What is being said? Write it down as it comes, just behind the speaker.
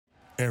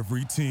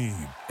Every team,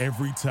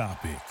 every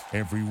topic,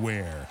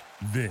 everywhere.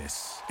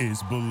 This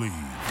is Believe.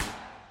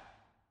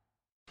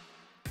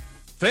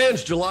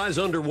 Fans, July's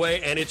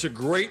underway, and it's a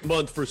great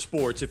month for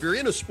sports. If you're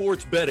into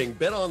sports betting,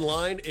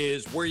 BetOnline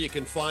is where you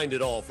can find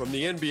it all, from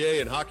the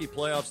NBA and hockey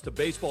playoffs to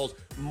baseball's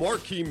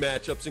marquee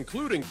matchups,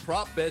 including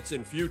prop bets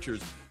and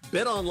futures.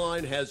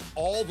 BetOnline has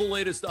all the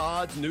latest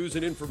odds, news,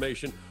 and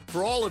information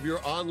for all of your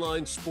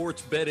online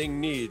sports betting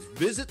needs.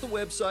 Visit the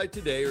website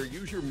today or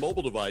use your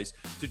mobile device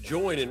to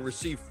join and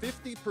receive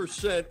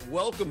 50%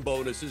 welcome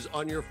bonuses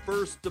on your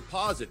first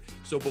deposit.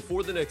 So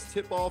before the next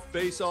tip-off,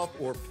 face-off,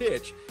 or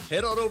pitch,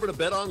 head on over to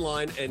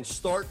BetOnline and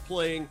start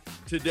playing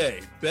today.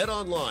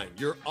 BetOnline,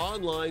 your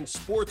online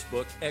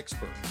sportsbook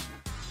experts.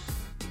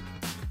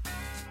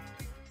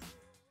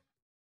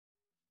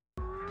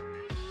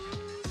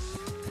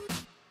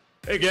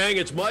 Hey gang,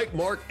 it's Mike,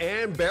 Mark,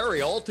 and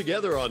Barry all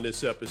together on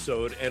this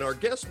episode, and our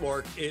guest,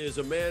 Mark, is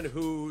a man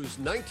who's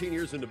 19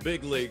 years in the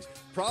big leagues,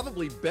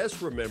 probably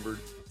best remembered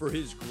for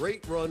his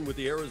great run with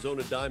the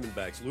Arizona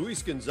Diamondbacks.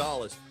 Luis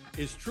Gonzalez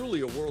is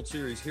truly a World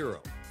Series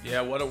hero. Yeah,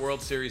 what a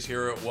World Series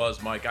hero it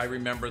was, Mike. I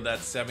remember that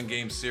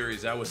 7-game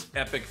series. That was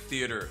epic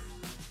theater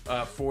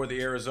for the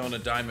Arizona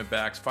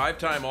Diamondbacks.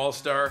 5-time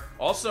All-Star.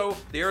 Also,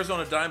 the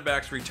Arizona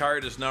Diamondbacks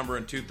retired his number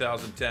in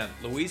 2010.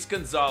 Luis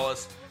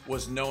Gonzalez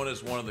was known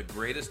as one of the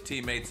greatest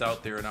teammates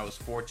out there, and I was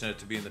fortunate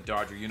to be in the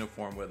Dodger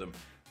uniform with him.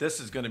 This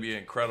is going to be an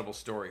incredible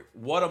story.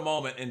 What a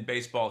moment in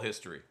baseball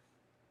history.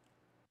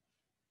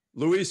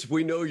 Luis,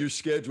 we know your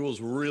schedule's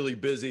really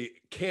busy.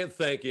 Can't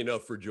thank you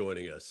enough for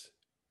joining us.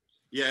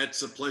 Yeah,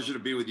 it's a pleasure to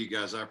be with you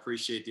guys. I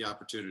appreciate the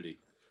opportunity.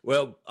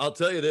 Well, I'll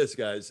tell you this,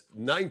 guys,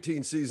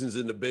 19 seasons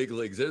in the big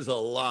leagues, there's a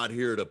lot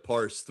here to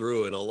parse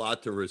through and a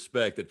lot to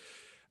respect. And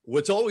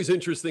what's always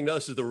interesting to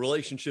us is the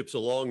relationships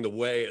along the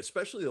way,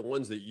 especially the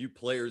ones that you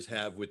players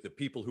have with the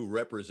people who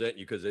represent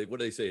you, because what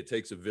do they say? It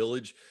takes a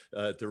village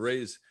to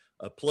raise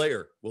a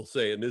player, we'll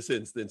say in this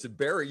instance. And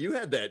Barry, you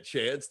had that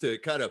chance to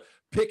kind of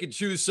pick and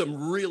choose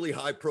some really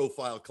high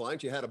profile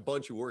clients. You had a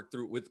bunch who worked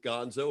through with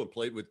Gonzo and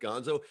played with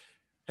Gonzo.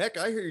 Heck,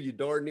 I hear you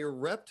darn near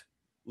repped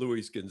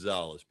Luis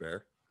Gonzalez,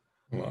 Bear.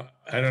 Well,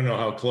 I don't know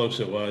how close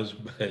it was,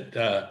 but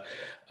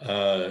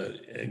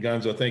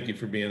Gonzo, thank you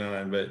for being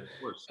on. But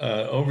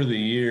over the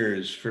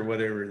years, for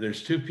whatever,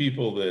 there's two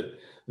people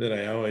that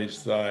I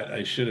always thought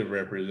I should have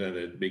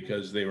represented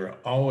because they were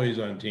always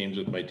on teams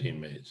with my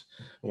teammates.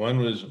 One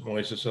was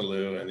Moises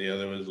Alou, and the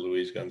other was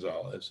Luis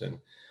Gonzalez. And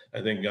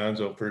I think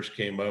Gonzo first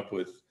came up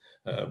with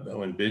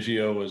when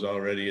Biggio was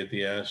already at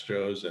the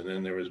Astros, and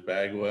then there was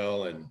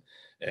Bagwell and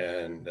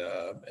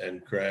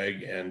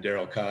Craig and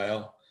Darryl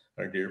Kyle,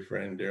 our dear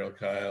friend Darryl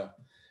Kyle,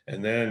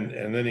 and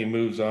then he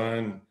moves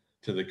on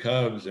to the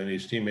Cubs, and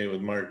he's teammate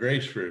with Mark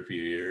Grace for a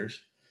few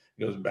years.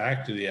 Goes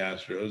back to the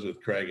Astros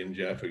with Craig and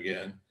Jeff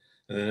again,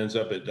 and then ends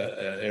up at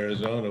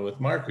Arizona with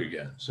Mark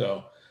again.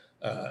 So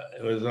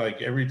it was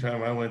like every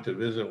time I went to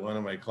visit one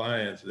of my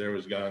clients, there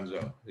was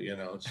Gonzo, you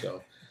know.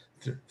 So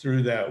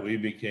through that, we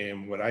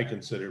became what I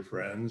consider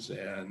friends.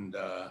 And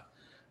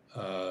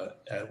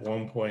at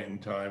one point in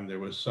time, there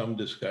was some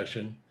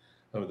discussion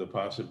of the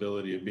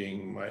possibility of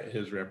being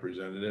his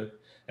representative,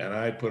 and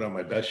I put on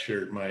my best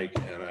shirt, Mike,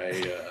 and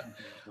I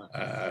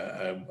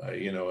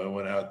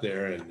went out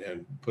there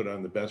and put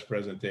on the best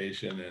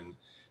presentation,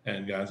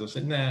 and Gonzo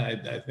said, "Nah,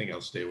 I think I'll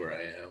stay where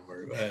I am."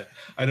 Or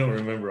I don't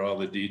remember all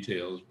the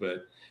details,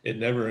 but it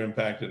never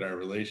impacted our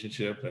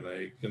relationship, and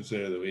I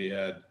consider that we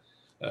had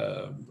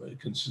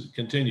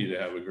continue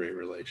to have a great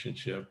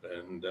relationship.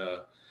 And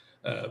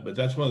but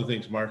that's one of the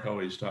things Mark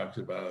always talks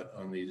about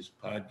on these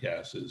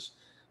podcasts is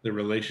the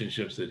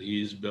relationships that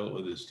he's built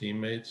with his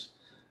teammates.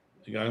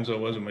 Gonzo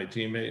wasn't my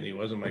teammate and he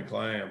wasn't my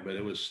client, but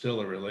it was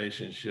still a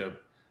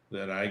relationship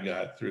that I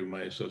got through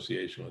my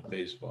association with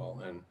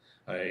baseball, and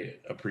I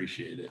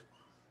appreciate it.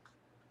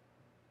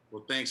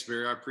 Well, thanks,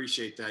 Barry. I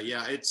appreciate that.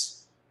 Yeah,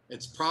 it's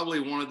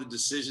probably one of the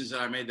decisions that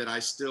I made that I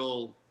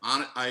still,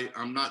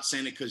 I'm not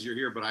saying it because you're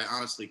here, but I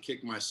honestly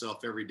kick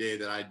myself every day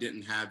that I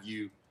didn't have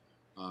you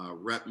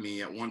rep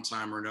me at one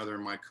time or another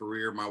in my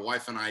career. My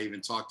wife and I even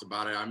talked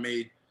about it.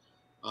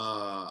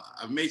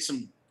 I've made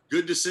some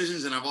good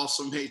decisions, and I've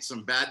also made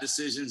some bad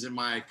decisions in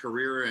my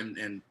career,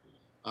 and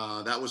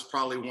that was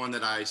probably one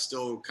that I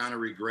still kind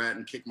of regret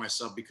and kick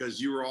myself, because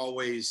you were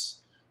always,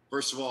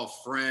 first of all,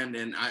 a friend,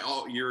 and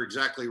you're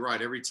exactly right.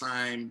 Every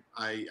time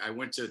I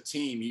went to a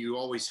team, you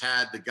always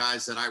had the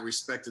guys that I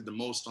respected the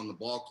most on the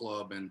ball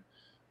club, and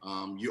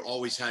you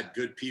always had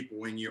good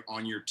people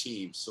on your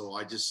team. So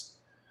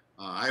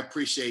I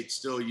appreciate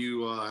still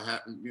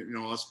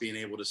us being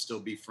able to still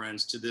be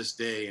friends to this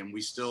day, and we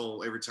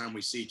still, every time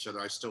we see each other,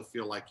 I still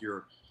feel like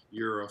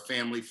you're a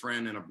family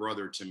friend and a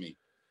brother to me.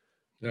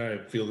 I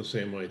feel the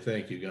same way.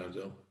 Thank you,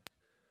 Gonzo.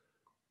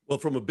 Well,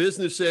 from a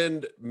business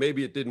end,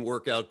 maybe it didn't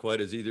work out quite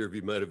as either of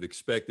you might have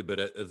expected, but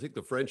I think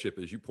the friendship,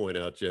 as you point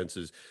out, Gents,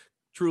 is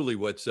truly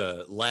what's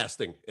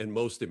lasting and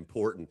most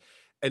important.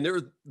 And there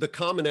are the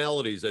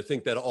commonalities, I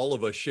think, that all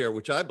of us share,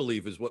 which I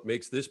believe is what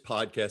makes this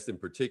podcast in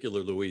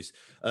particular, Luis,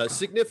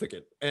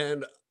 significant.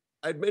 And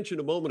I'd mentioned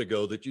a moment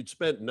ago that you'd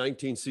spent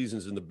 19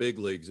 seasons in the big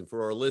leagues. And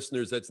for our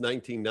listeners, that's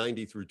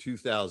 1990 through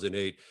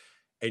 2008.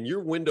 And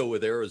your window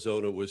with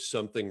Arizona was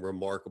something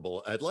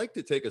remarkable. I'd like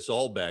to take us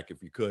all back,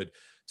 if you could,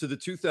 to the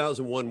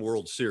 2001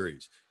 World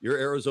Series. Your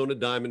Arizona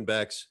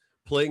Diamondbacks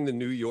playing the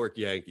New York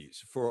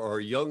Yankees. For our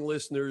young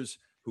listeners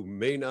who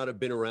may not have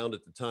been around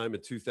at the time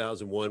of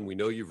 2001, we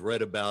know you've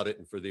read about it.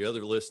 And for the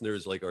other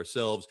listeners like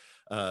ourselves,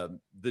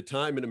 the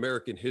time in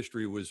American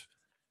history was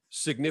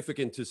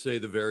significant, to say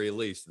the very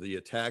least. The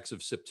attacks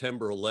of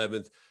September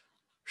 11th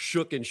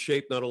shook and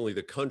shaped not only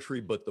the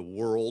country, but the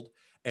world.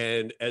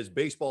 And as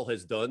baseball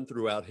has done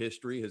throughout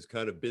history, has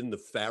kind of been the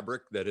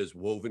fabric that has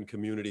woven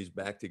communities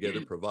back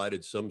together,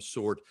 provided some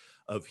sort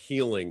of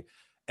healing.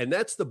 And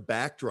that's the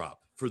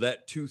backdrop for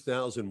that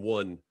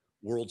 2001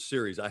 World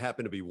Series. I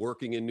happened to be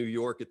working in New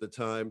York at the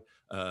time.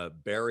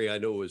 Barry, I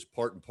know, was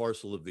part and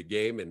parcel of the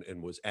game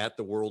and was at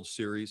the World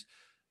Series.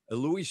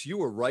 Luis, you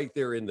were right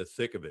there in the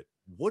thick of it.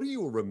 What do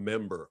you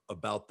remember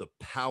about the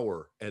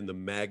power and the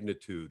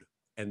magnitude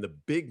and the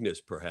bigness,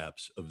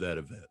 perhaps, of that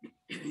event?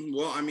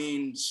 Well, I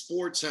mean,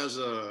 sports has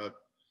a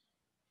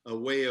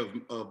way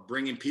of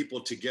bringing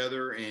people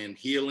together and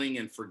healing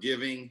and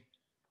forgiving.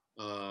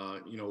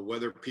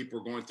 Whether people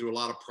are going through a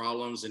lot of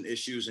problems and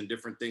issues and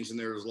different things in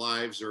their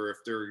lives, or if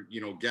they're,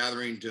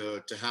 gathering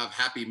to have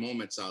happy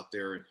moments out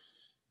there.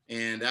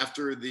 And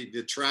after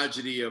the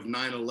tragedy of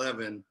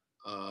 9/11,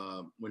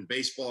 when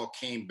baseball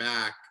came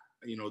back,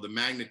 the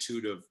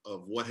magnitude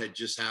of what had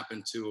just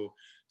happened to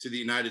the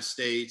United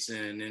States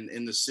and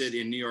in the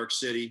city, in New York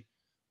City,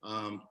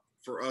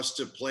 for us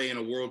to play in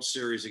a World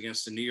Series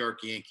against the New York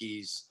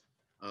Yankees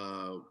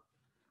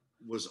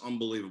was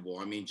unbelievable.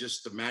 I mean,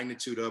 just the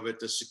magnitude of it,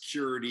 the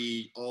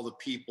security, all the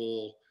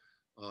people,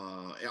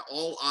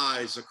 all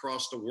eyes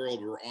across the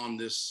world were on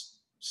this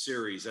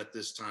series at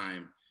this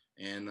time.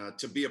 And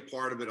to be a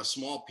part of it, a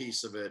small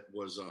piece of it,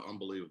 was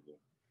unbelievable.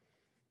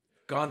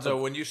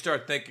 Gonzo, when you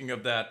start thinking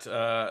of that,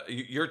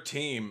 your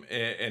team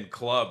and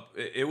club,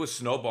 it was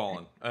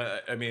snowballing.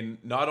 I mean,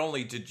 not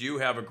only did you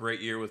have a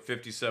great year with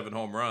 57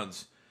 home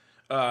runs,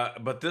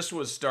 but this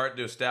was starting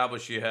to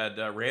establish. You had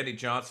Randy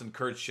Johnson,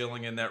 Curt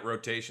Schilling in that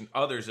rotation,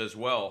 others as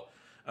well.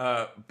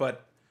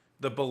 But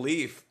the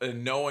belief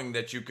in knowing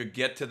that you could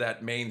get to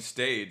that main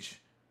stage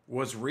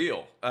was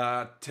real.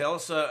 Tell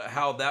us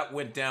how that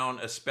went down,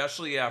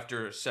 especially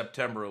after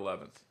September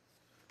 11th.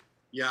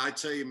 Yeah, I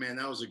tell you, man,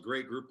 that was a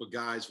great group of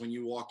guys. When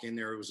you walk in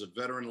there, it was a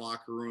veteran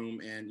locker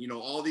room, and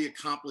all the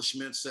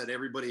accomplishments that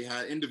everybody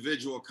had,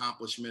 individual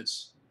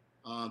accomplishments.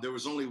 There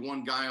was only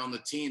one guy on the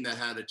team that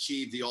had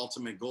achieved the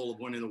ultimate goal of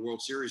winning the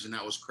World Series, and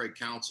that was Craig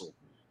Counsell.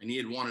 And he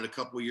had won it a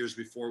couple of years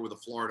before with the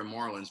Florida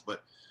Marlins.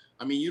 But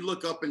I mean, you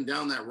look up and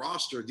down that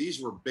roster,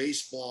 these were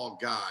baseball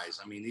guys.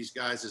 I mean, these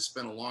guys had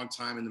spent a long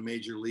time in the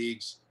major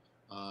leagues,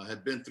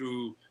 had been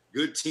through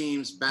good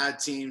teams, bad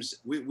teams.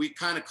 We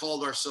kind of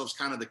called ourselves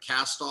kind of the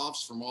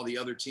cast-offs from all the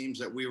other teams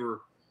that we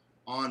were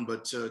on.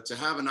 But to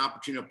have an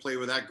opportunity to play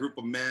with that group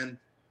of men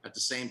at the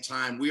same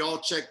time,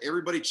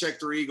 everybody checked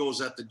their egos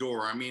at the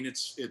door. I mean,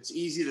 it's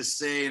easy to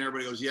say, and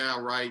everybody goes, yeah,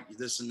 right,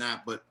 this and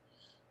that. But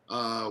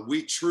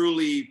we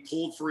truly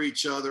pulled for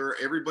each other.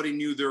 Everybody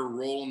knew their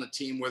role on the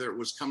team, whether it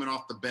was coming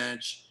off the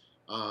bench,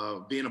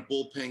 being a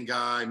bullpen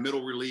guy,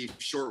 middle relief,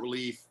 short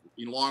relief,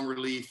 long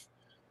relief.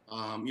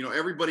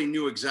 Everybody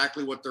knew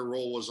exactly what their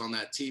role was on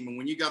that team. And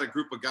when you got a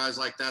group of guys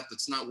like that,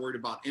 that's not worried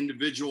about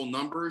individual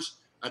numbers,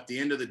 at the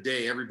end of the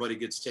day, everybody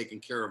gets taken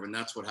care of. And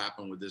that's what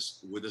happened with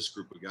this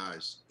group of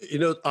guys.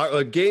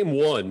 Game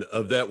one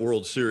of that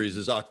World Series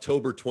is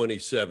October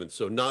 27th.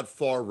 So not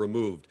far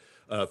removed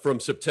from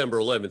September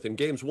 11th. And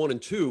games 1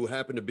 and 2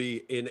 happen to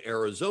be in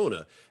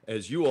Arizona.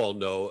 As you all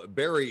know,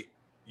 Barry,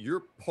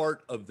 you're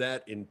part of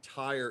that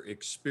entire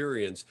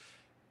experience.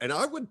 And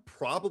I would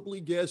probably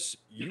guess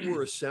you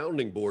were a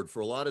sounding board for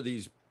a lot of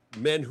these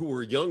men who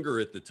were younger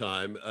at the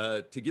time,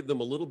 to give them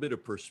a little bit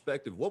of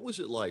perspective. What was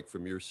it like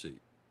from your seat?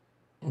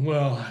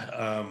 Well,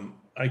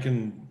 I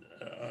can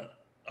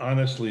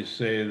honestly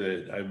say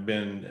that I've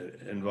been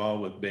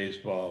involved with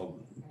baseball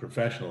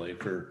professionally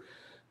for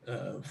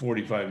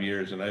 45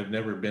 years, and I've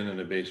never been in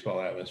a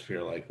baseball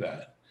atmosphere like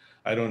that.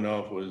 I don't know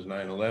if it was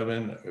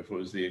 9/11, if it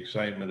was the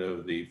excitement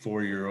of the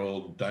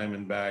 4-year-old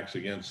Diamondbacks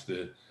against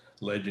the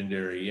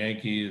legendary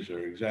Yankees, or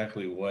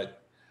exactly what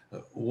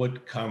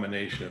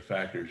combination of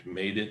factors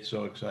made it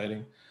so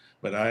exciting.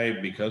 But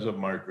because of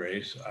Mark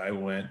Grace, I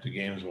went to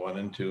games 1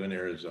 and 2 in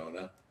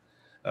Arizona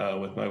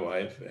with my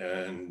wife,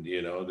 and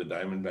the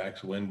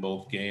Diamondbacks win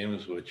both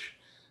games, which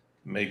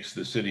makes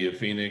the city of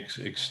Phoenix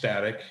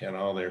ecstatic and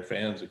all their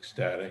fans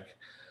ecstatic.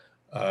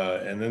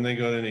 And then they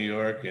go to New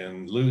York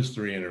and lose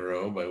 3 in a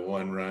row by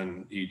 1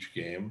 run each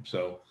game.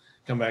 So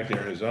come back to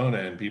Arizona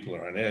and people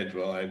are on edge.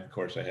 Well, of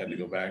course, I had to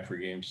go back for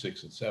games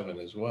 6 and 7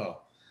 as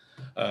well.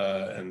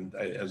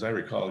 As I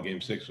recall,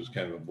 game 6 was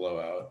kind of a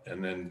blowout.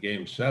 And then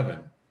game 7,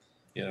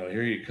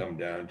 here you come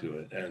down to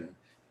it. And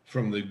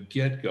from the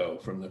get-go,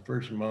 from the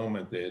first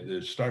moment,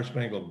 the Star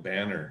Spangled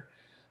Banner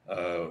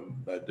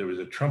But there was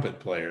a trumpet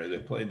player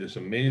that played this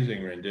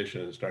amazing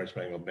rendition of the Star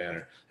Spangled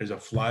Banner. There's a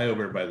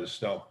flyover by the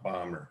stealth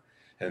bomber.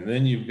 And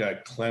then you've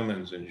got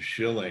Clemens and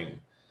Schilling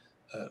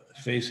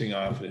facing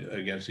off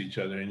against each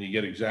other, and you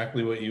get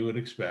exactly what you would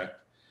expect,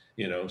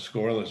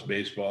 scoreless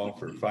baseball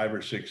for 5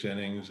 or 6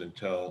 innings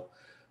until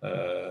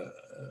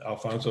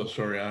Alfonso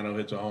Soriano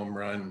hits a home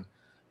run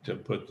to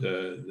put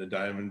the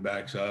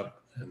Diamondbacks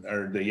up,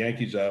 or the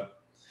Yankees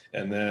up,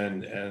 and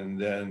then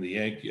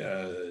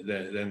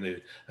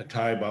a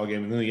tie ball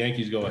game, and then the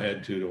Yankees go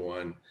ahead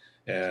 2-1,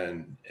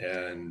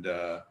 and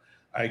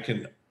I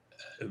can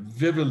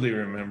vividly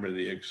remember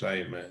the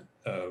excitement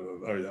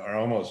or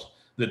almost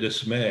the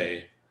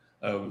dismay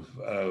of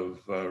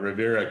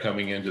Rivera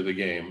coming into the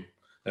game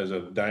as a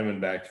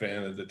Diamondback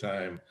fan at the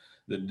time.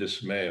 The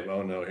dismay of,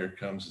 oh no, here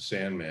comes the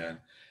Sandman.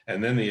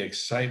 And then the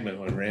excitement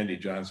when Randy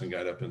Johnson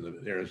got up in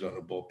the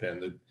Arizona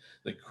bullpen.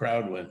 The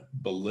crowd went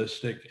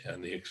ballistic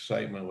and the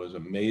excitement was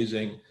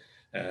amazing.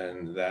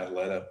 And that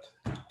led up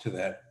to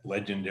that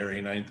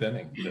legendary 9th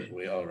inning that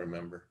we all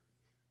remember.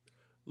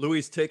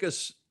 Luis, take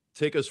us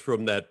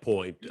from that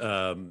point.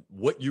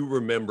 What you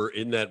remember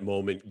in that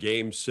moment,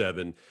 Game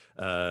 7,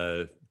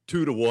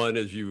 2-1,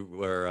 as you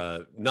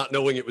were not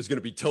knowing it was going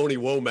to be Tony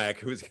Womack,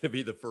 who was going to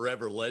be the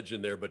forever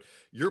legend there. But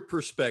your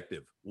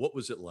perspective, what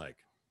was it like?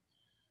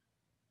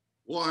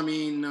 Well, I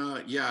mean,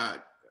 yeah,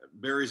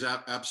 Barry's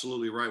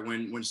absolutely right.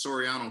 When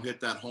Soriano hit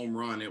that home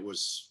run, it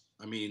was,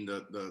 I mean,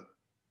 the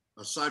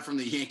aside from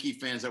the Yankee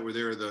fans that were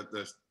there,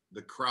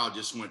 the crowd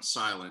just went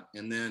silent.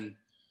 And then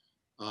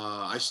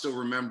I still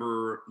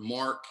remember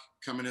Mark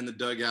coming in the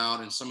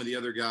dugout and some of the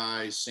other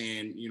guys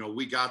saying,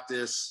 we got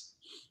this.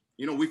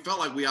 We felt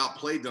like we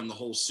outplayed them the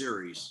whole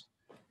series.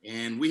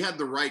 And we had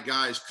the right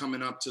guys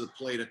coming up to the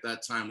plate at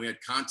that time. We had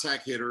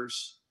contact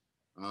hitters,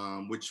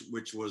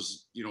 which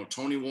was,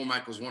 Tony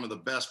Womack was one of the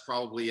best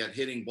probably at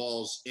hitting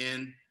balls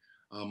in.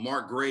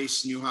 Mark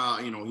Grace knew how,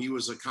 he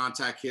was a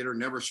contact hitter,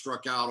 never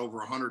struck out over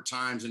 100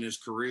 times in his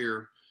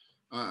career.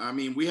 I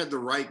mean, we had the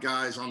right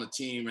guys on the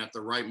team at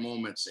the right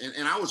moments.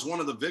 And I was one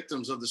of the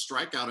victims of the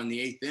strikeout in the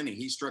 8th inning.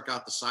 He struck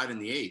out the side in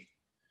the 8th.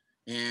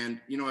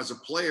 And, as a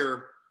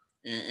player,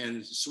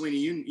 and Sweeney,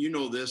 you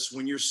know this,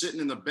 when you're sitting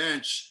in the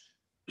bench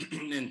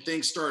and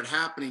things start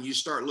happening, you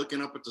start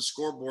looking up at the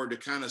scoreboard to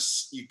kind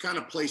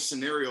of play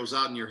scenarios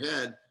out in your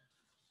head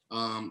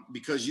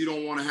because you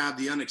don't want to have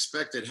the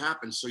unexpected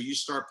happen. So you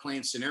start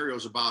playing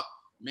scenarios about,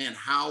 man,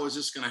 how is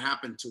this going to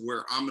happen to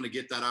where I'm going to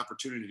get that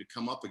opportunity to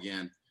come up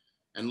again?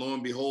 And lo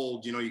and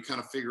behold, you kind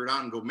of figure it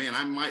out and go, man,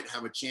 I might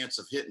have a chance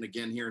of hitting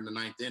again here in the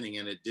 9th inning.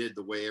 And it did,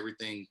 the way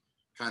everything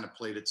kind of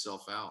played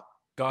itself out.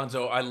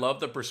 Gonzo, I love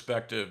the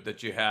perspective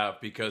that you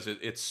have because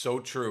it's so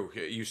true.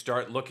 You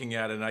start looking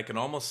at it, and I can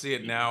almost see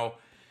it now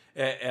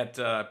at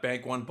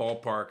Bank One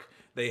Ballpark.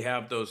 They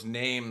have those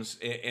names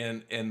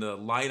in the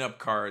lineup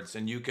cards,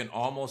 and you can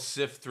almost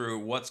sift through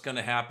what's going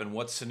to happen,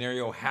 what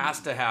scenario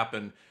has to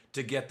happen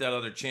to get that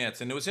other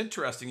chance. And it was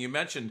interesting. You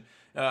mentioned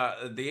the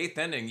 8th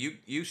inning.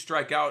 You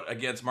strike out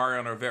against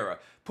Mariano Rivera.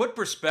 Put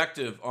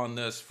perspective on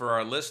this for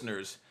our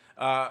listeners.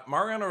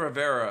 Mariano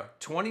Rivera,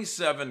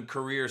 27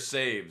 career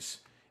saves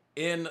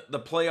in the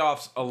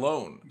playoffs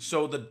alone.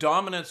 So the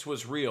dominance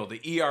was real.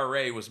 The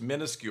ERA was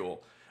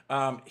minuscule.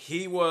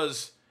 He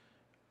was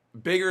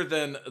bigger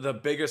than the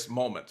biggest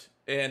moment.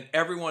 And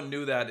everyone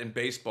knew that in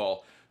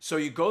baseball. So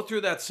you go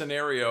through that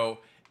scenario,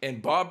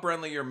 and Bob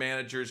Brenly, your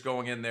manager, is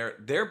going in there.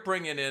 They're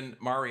bringing in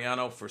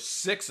Mariano for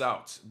 6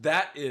 outs.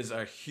 That is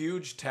a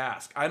huge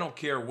task. I don't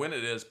care when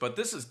it is, but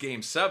this is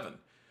Game 7.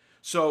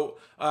 So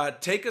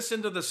take us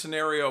into the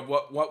scenario of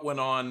what went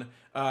on,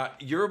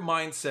 your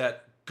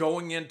mindset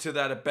going into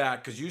that at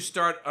bat, because you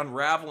start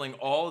unraveling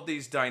all of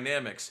these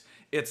dynamics.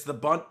 It's the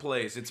bunt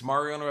plays. It's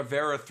Mariano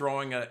Rivera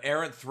throwing an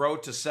errant throw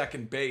to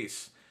second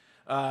base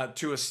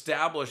to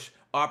establish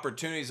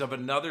opportunities of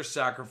another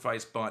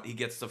sacrifice bunt. He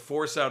gets the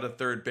force out of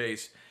third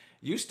base.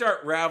 You start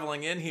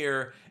raveling in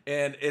here,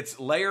 and it's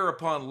layer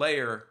upon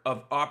layer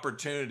of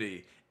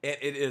opportunity. And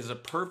it is a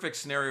perfect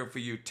scenario for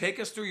you. Take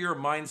us through your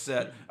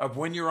mindset of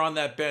when you're on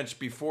that bench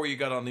before you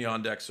got on the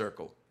on-deck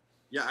circle.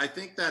 Yeah, I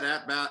think that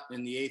at-bat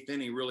in the 8th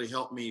inning really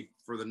helped me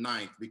for the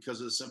 9th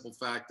because of the simple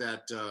fact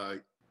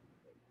that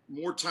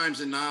more times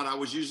than not, I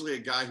was usually a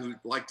guy who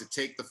liked to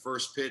take the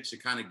first pitch to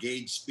kind of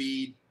gauge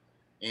speed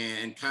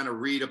and kind of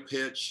read a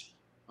pitch.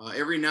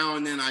 Every now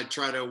and then I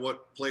try to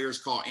what players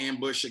call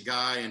ambush a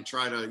guy and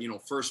try to,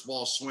 first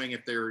ball swing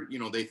if they're,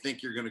 they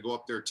think you're going to go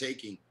up there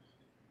taking.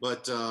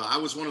 But I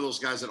was one of those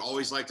guys that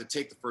always liked to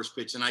take the first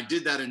pitch, and I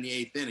did that in the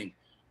 8th inning.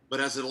 But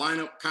as the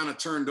lineup kind of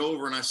turned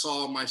over and I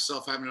saw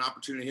myself having an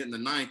opportunity to hit in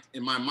the 9th,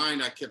 in my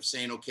mind I kept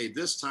saying, okay,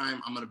 this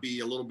time I'm going to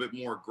be a little bit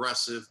more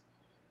aggressive.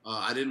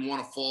 I didn't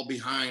want to fall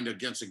behind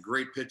against a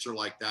great pitcher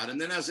like that.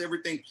 And then as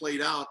everything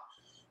played out,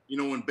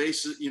 when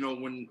bases,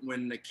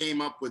 when they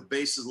came up with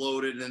bases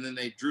loaded and then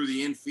they drew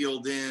the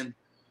infield in,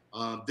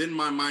 then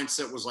my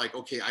mindset was like,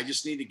 okay, I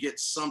just need to get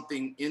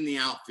something in the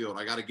outfield.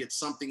 I got to get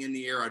something in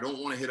the air. I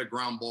don't want to hit a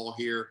ground ball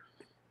here.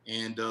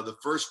 And the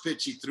first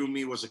pitch he threw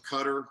me was a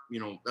cutter.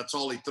 That's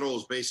all he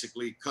throws,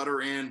 basically.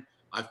 Cutter in,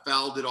 I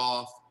fouled it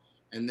off.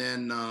 And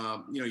then,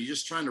 you're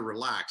just trying to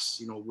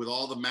relax, with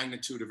all the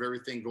magnitude of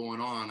everything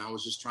going on. I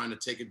was just trying to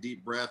take a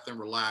deep breath and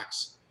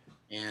relax.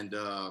 And,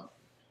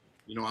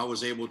 I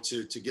was able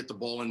to get the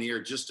ball in the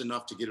air just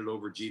enough to get it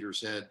over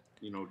Jeter's head,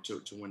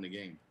 to win the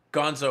game.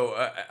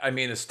 Gonzo,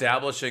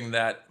 establishing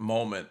that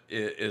moment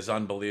is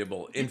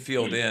unbelievable.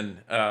 Infield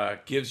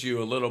gives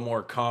you a little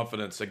more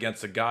confidence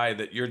against a guy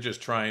that you're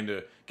just trying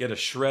to get a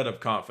shred of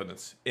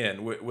confidence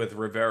in with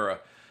Rivera.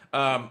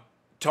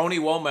 Tony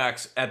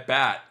Womack's at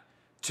bat,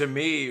 to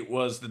me,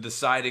 was the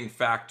deciding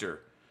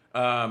factor.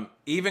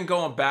 Even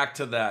going back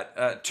to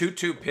that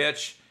 2-2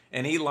 pitch,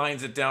 and he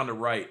lines it down to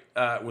right.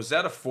 Was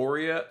that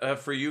euphoria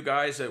for you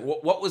guys?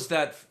 What was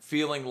that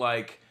feeling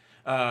like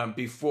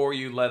before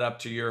you led up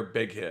to your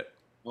big hit?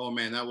 Oh,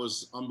 man, that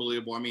was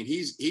unbelievable. I mean, he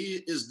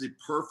is the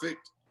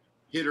perfect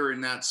hitter in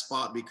that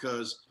spot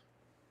because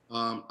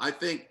I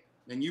think,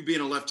 and you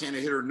being a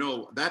left-handed hitter,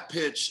 know that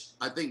pitch,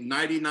 I think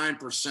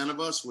 99%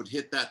 of us would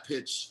hit that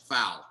pitch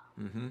foul.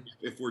 Mm-hmm.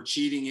 If we're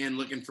cheating in,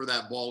 looking for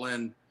that ball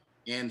in,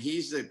 and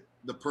he's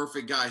the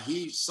perfect guy.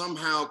 He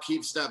somehow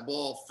keeps that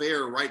ball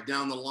fair right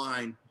down the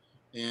line,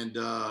 and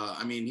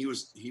he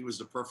was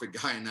the perfect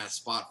guy in that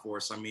spot for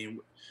us. I mean,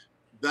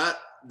 the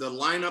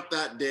lineup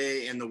that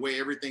day and the way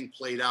everything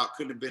played out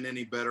couldn't have been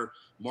any better.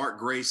 Mark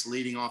Grace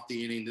leading off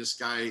the inning. This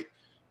guy,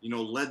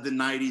 led the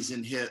 90s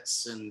in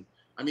hits, and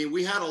I mean,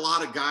 we had a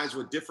lot of guys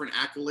with different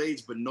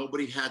accolades, but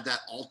nobody had that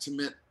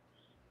ultimate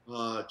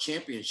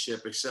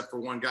championship except for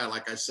one guy,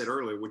 like I said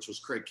earlier, which was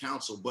Craig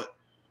Counsell. But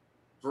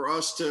for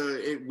us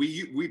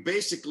we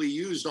basically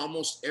used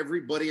almost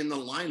everybody in the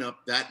lineup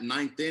that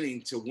ninth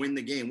inning to win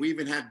the game. We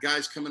even had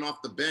guys coming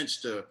off the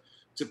bench to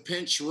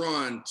pinch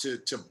run, to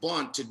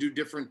bunt, to do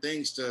different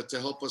things to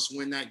help us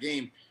win that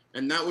game.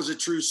 And that was a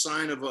true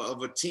sign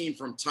of a team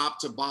from top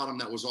to bottom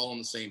that was all on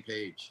the same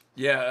page.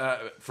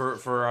 Yeah,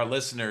 for our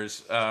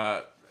listeners,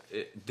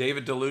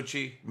 David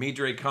DeLucci,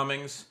 Midre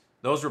Cummings,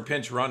 those were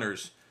pinch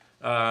runners.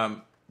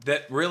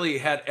 That really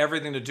had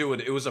everything to do with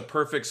it. It was a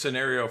perfect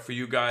scenario for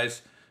you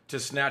guys to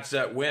snatch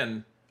that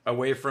win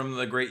away from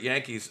the great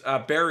Yankees.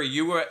 Barry,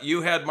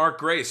 you had Mark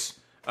Grace,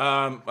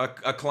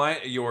 a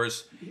client of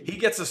yours. He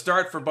gets a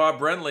start for Bob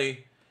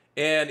Brenly,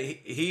 and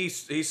he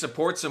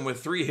supports him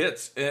with 3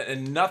 hits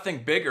and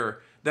nothing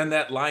bigger than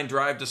that line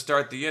drive to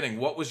start the inning.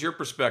 What was your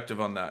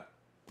perspective on that?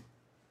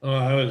 Oh,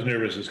 I was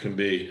nervous as can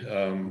be.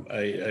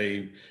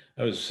 I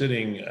was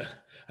sitting.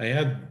 I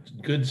had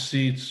good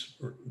seats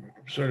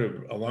sort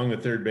of along the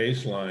third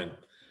baseline.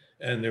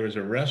 And there was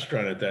a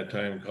restaurant at that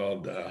time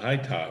called High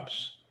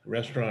Tops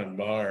Restaurant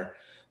Bar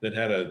that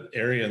had an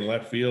area in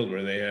left field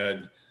where they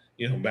had,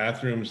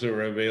 bathrooms that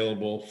were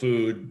available,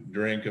 food,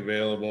 drink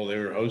available. They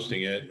were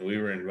hosting it, and we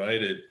were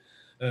invited.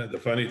 The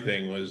funny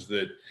thing was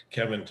that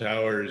Kevin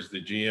Towers,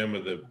 the GM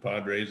of the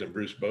Padres, and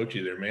Bruce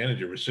Bochy, their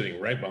manager, were sitting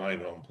right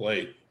behind home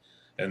plate.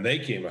 And they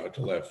came out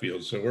to left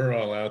field. So we're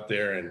all out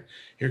there, and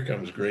here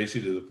comes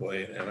Gracie to the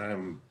plate,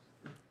 and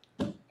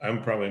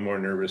I'm probably more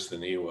nervous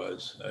than he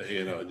was,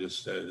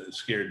 just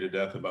scared to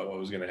death about what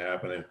was going to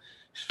happen. And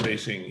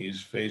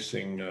he's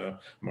facing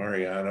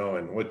Mariano,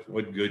 and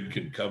what good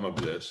could come of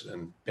this?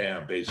 And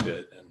bam, base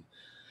hit. And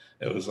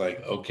it was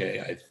like, okay,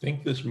 I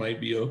think this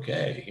might be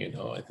okay.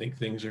 I think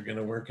things are going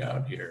to work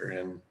out here.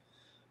 And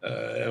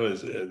it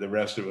was the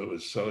rest of it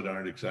was so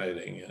darn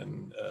exciting,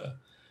 and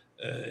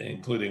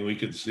including we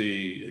could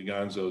see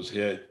Gonzo's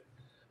hit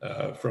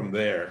from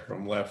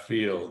left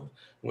field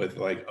with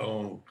like,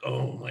 oh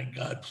my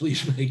God,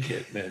 please make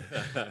it, man.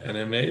 And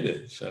it made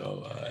it.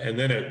 So and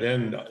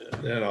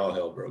then all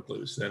hell broke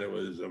loose. Then it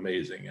was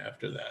amazing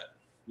after that.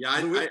 Yeah,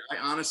 I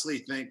honestly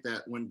think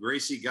that when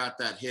Gracie got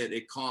that hit,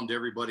 it calmed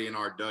everybody in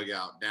our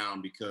dugout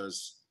down,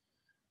 because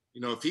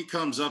if he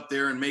comes up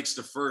there and makes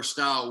the first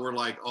out, we're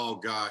like, oh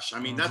gosh. I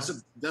mean, that's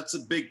a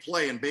big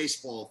play in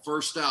baseball.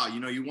 First out,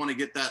 you want to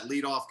get that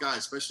leadoff guy,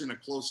 especially in a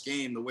close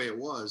game the way it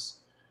was.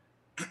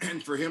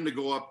 And for him to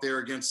go up there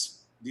against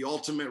the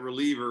ultimate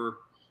reliever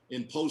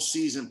in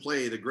postseason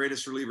play, the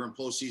greatest reliever in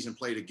postseason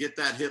play, to get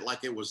that hit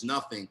like it was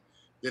nothing,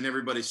 then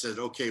everybody said,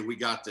 okay, we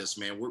got this,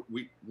 man.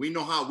 We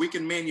know how we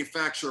can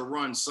manufacture a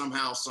run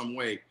somehow, some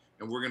way,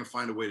 and we're going to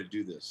find a way to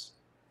do this.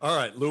 All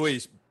right,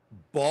 Luis,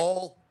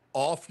 ball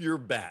off your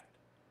bat.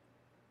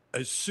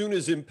 As soon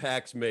as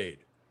impact's made,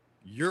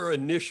 your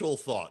initial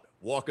thought,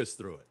 walk us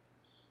through it.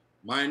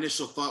 My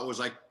initial thought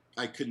was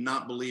I could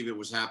not believe it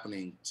was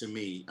happening to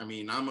me. I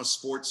mean, I'm a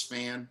sports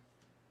fan.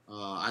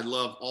 I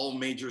love all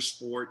major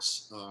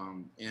sports.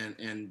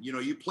 And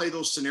you play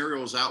those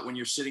scenarios out when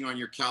you're sitting on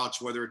your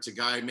couch, whether it's a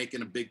guy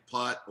making a big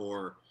putt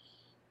or,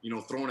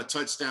 throwing a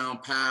touchdown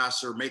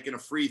pass or making a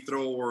free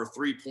throw or a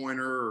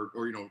 3-pointer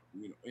or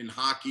in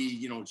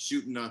hockey,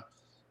 shooting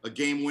a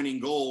game-winning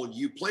goal.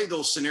 You play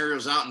those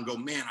scenarios out and go,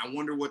 man, I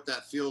wonder what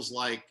that feels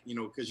like,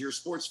 because you're a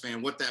sports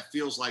fan, what that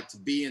feels like to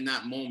be in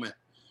that moment.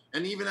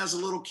 And even as a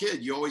little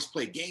kid, you always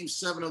play Game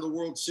 7 of the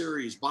World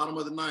Series, bottom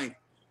of the ninth.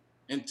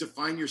 And to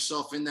find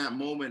yourself in that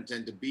moment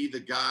and to be the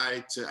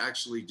guy to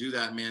actually do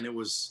that, man, it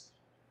was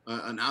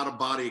an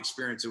out-of-body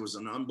experience. It was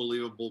an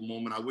unbelievable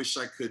moment. I wish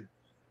I could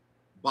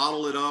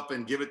bottle it up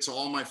and give it to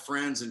all my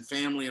friends and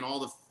family and all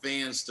the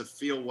fans to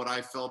feel what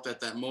I felt at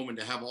that moment,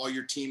 to have all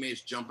your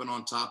teammates jumping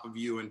on top of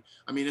you. And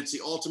I mean, it's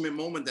the ultimate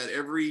moment that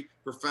every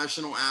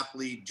professional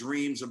athlete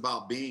dreams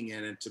about being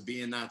in, and to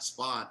be in that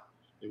spot,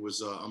 it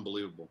was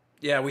unbelievable.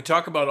 Yeah, we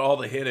talk about all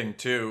the hitting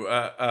too.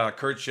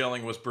 Curt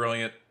Schilling was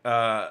brilliant.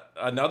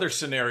 Another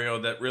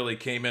scenario that really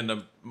came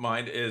into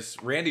mind is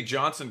Randy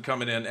Johnson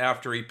coming in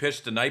after he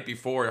pitched the night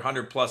before,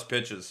 100 plus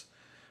pitches.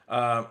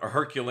 A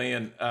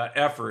Herculean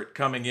effort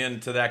coming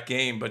into that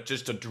game, but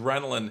just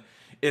adrenaline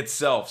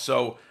itself.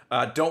 So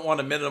don't want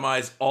to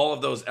minimize all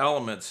of those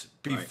elements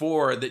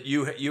before right. That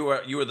you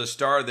were the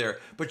star there.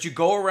 But you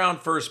go around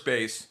first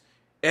base.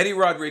 Eddie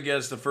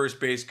Rodriguez, the first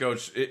base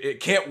coach,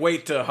 it can't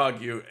wait to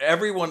hug you.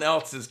 Everyone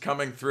else is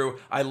coming through.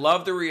 I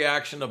love the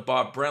reaction of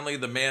Bob Brenly,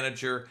 the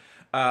manager,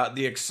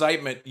 the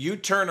excitement. You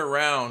turn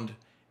around,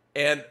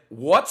 and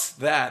what's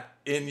that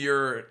in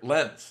your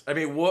lens? I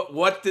mean,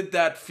 what did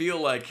that feel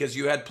like? Because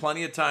you had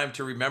plenty of time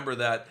to remember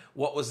that.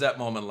 What was that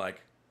moment like?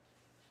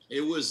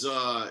 It was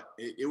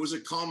a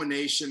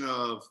culmination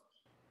of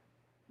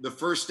the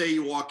first day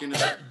you walk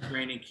into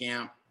training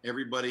camp.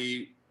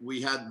 Everybody, we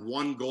had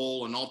one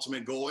goal, an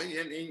ultimate goal,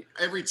 and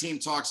every team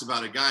talks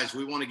about it. Guys,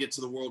 we want to get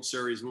to the World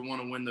Series. We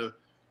want to win the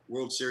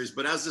World Series.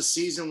 But as the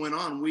season went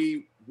on,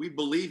 we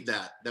believed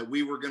that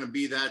we were going to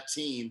be that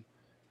team,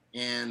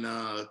 and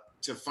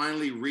to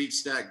finally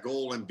reach that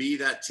goal and be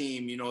that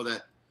team, you know,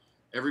 that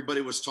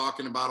everybody was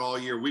talking about all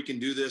year. We can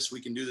do this,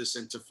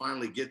 and to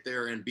finally get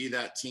there and be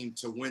that team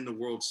to win the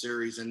World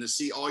Series, and to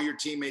see all your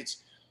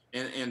teammates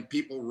and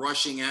people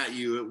rushing at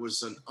you. It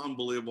was an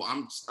unbelievable.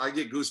 I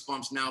get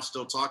goosebumps now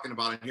still talking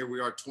about it. And here we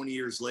are 20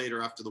 years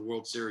later after the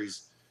World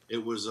Series.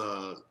 It was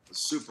a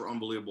super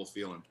unbelievable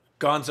feeling.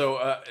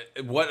 Gonzo,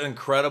 what an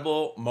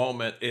incredible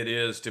moment it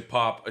is to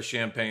pop a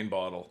champagne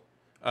bottle.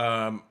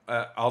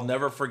 I'll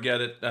never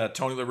forget it.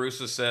 Tony La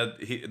Russa said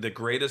the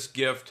greatest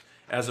gift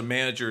as a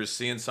manager is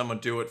seeing someone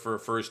do it for a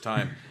first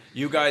time.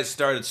 You guys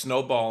started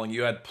snowballing.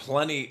 You had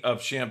plenty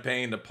of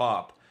champagne to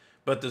pop,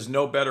 but there's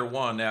no better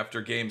one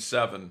after Game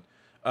 7.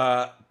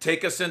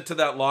 Take us into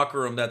that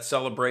locker room, that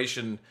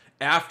celebration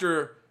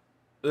after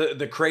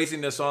the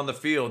craziness on the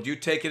field. You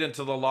take it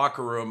into the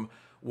locker room.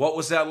 What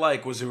was that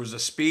like? Was a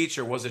speech,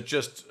 or was it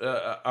just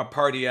a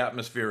party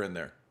atmosphere in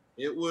there?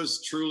 It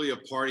was truly a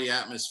party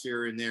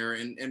atmosphere in there.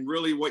 And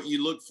really what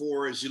you look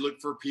for is you look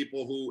for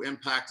people who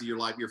impacted your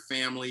life, your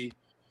family,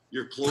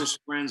 your close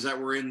friends that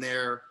were in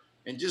there,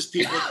 and just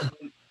people that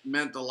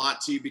meant a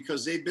lot to you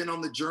because they've been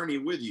on the journey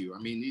with you. I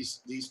mean,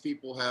 these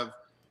people have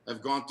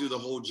gone through the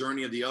whole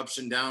journey of the ups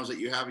and downs that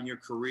you have in your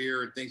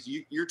career and things.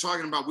 You're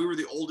talking about, we were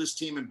the oldest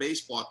team in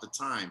baseball at the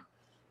time.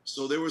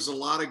 So there was a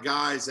lot of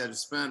guys that had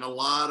spent a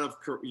lot of,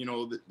 you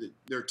know,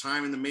 their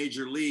time in the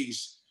major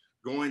leagues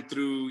going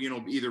through, you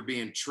know, either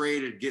being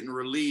traded, getting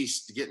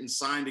released, getting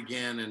signed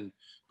again, and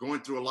going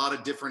through a lot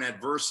of different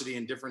adversity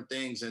and different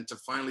things, and to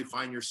finally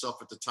find yourself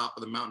at the top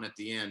of the mountain at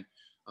the end.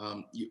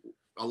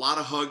 A lot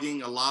of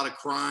hugging, a lot of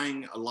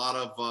crying, a lot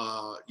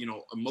of, you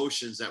know,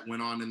 emotions that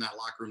went on in that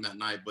locker room that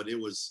night, but it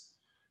was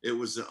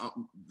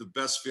the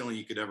best feeling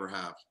you could ever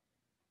have.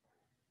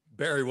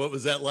 Barry, what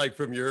was that like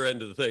from your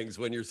end of things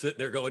when you're sitting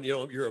there going, you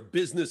know, you're a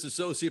business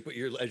associate, but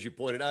you're, as you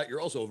pointed out,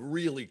 you're also a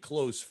really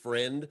close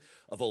friend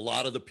of a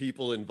lot of the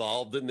people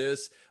involved in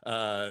this.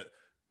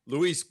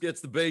 Luis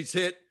gets the base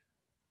hit.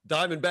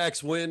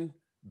 Diamondbacks win.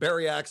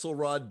 Barry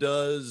Axelrod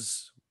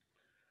does.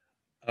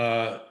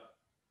 I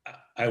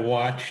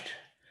watched.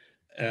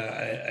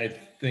 I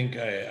think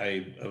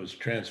I was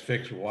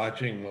transfixed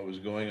watching what was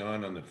going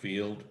on the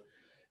field.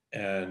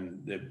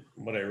 And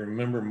what I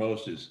remember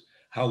most is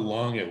how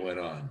long it went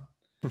on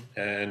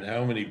and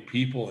how many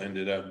people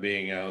ended up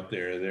being out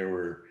there. There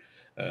were,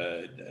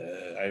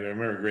 I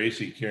remember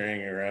Gracie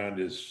carrying around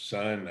his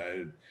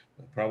son,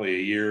 probably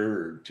a year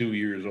or 2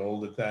 years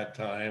old at that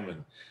time.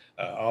 And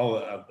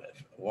all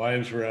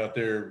wives were out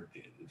there,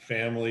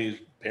 families,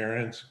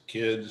 parents,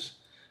 kids,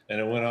 and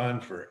it went on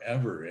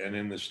forever. And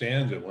in the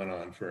stands, it went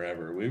on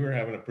forever. We were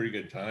having a pretty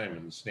good time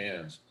in the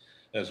stands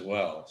as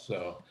well.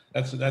 So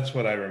that's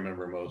what I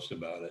remember most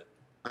about it.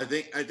 I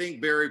think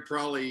Barry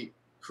probably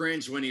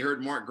cringed when he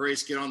heard Mark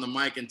Grace get on the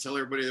mic and tell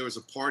everybody there was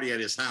a party at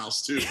his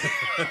house too.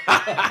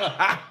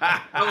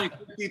 Only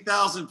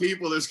 50,000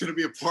 people, there's going to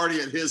be a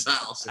party at his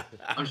house.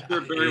 I'm sure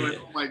Barry went,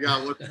 "Oh my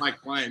God, what's my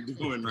client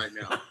doing right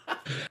now?"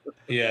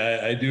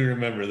 Yeah, I do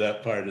remember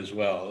that part as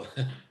well.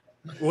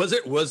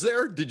 Was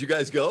there? Did you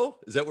guys go?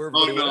 Is that where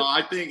everybody went?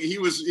 I think he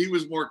was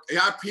more,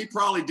 he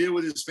probably did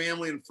with his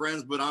family and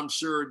friends, but I'm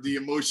sure the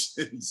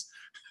emotions,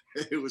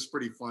 it was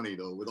pretty funny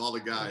though, with all the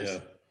guys. Yeah.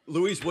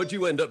 Luis, what'd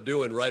you end up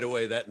doing right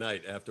away that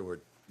night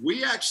afterward?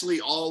 We actually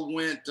all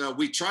went,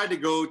 we tried to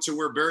go to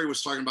where Barry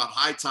was talking about,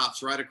 High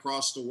Tops, right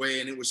across the way,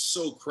 and it was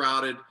so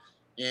crowded.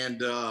 And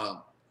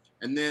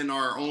then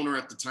our owner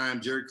at the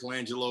time, Jerry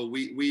Colangelo,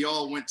 we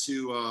all went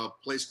to a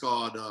place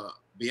called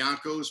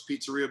Bianco's,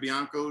 Pizzeria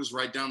Bianco's,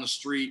 right down the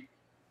street,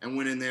 and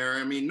went in there.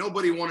 I mean,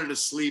 nobody wanted to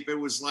sleep. It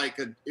was like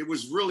it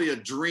was really a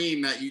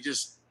dream that you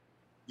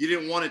you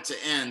didn't want it to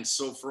end.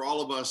 So for all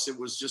of us, it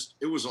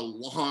was a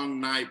long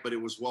night, but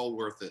it was well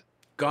worth it.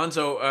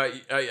 Gonzo,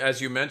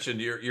 as you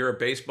mentioned, you're a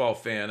baseball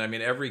fan. I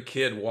mean, every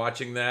kid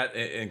watching that,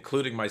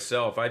 including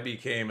myself, I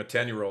became a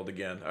 10-year-old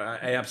again.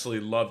 I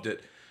absolutely loved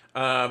it.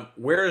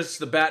 Where is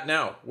the bat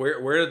now?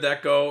 Where did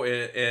that go?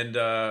 And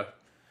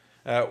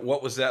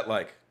what was that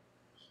like?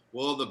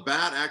 Well, the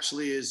bat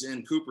actually is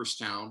in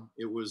Cooperstown.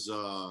 It was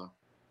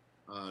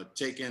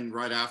taken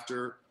right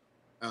after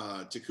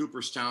to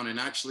Cooperstown, and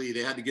actually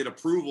they had to get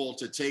approval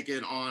to take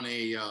it on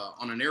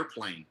an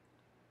airplane,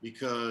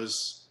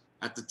 because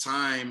at the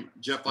time,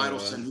 Jeff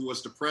Idelson, who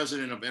was the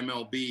president of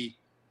MLB,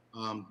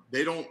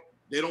 they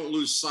don't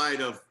lose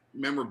sight of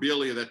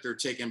memorabilia that they're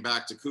taking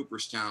back to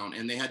Cooperstown,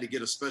 and they had to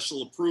get a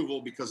special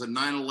approval because of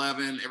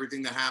 9/11,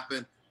 everything that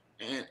happened,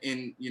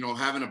 and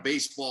having a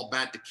baseball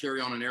bat to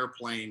carry on an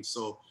airplane.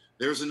 So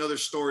there's another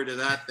story to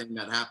that thing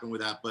that happened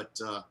with that. But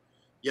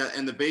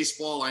and the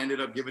baseball I ended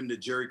up giving to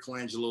Jerry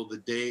Colangelo the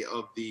day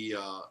of the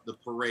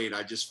parade.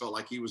 I just felt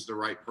like he was the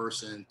right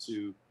person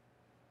to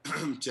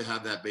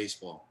have that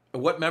baseball.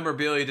 What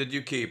memorabilia did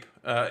you keep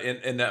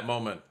in that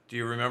moment? Do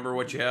you remember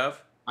what you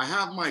have? I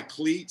have my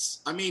cleats.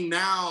 I mean,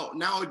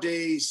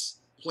 nowadays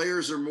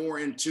players are more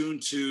in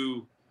tune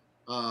to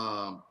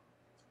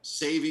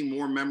saving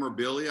more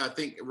memorabilia. I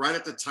think right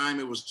at the time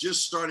it was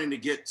just starting to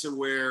get to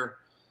where,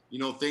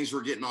 things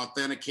were getting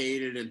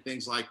authenticated and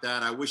things like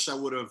that. I wish I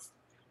would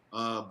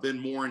have been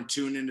more in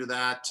tune into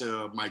that,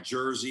 to my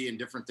jersey and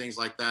different things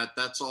like that.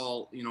 That's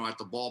all, at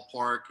the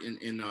ballpark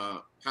in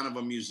kind of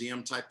a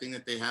museum type thing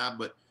that they have.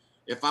 But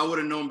if I would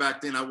have known back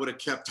then, I would have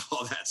kept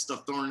all that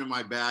stuff, thrown it in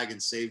my bag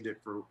and saved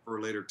it for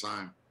a later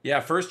time.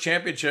 Yeah, first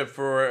championship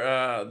for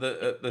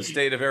the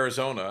state of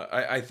Arizona.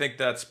 I think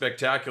that's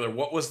spectacular.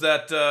 What was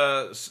that?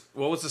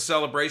 What was the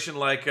celebration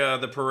like?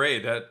 The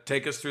parade?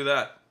 Take us through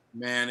that.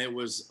 Man, it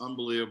was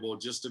unbelievable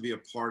just to be a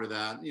part of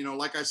that.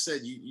 Like I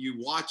said, you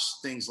watch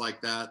things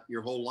like that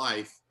your whole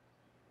life,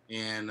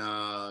 and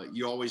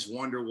you always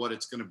wonder what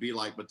it's going to be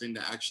like. But then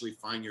to actually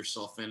find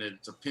yourself in it,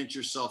 it's a pinch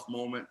yourself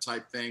moment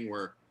type thing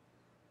where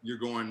you're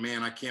going,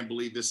 man, I can't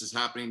believe this is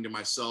happening to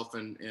myself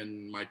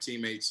and my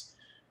teammates.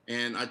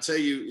 And I tell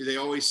you, they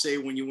always say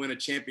when you win a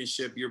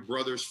championship, you're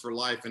brothers for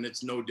life. And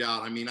it's no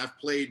doubt. I mean, I've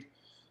played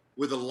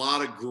with a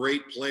lot of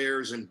great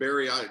players, and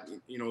Barry, I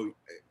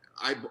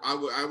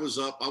was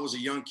a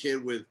young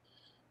kid with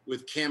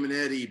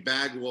Caminetti,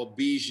 Bagwell,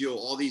 Biggio,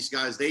 all these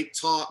guys. They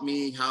taught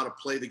me how to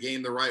play the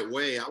game the right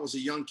way. I was a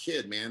young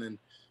kid, man.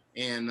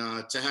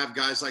 And to have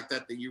guys like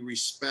that you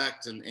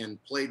respect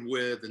and played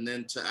with, and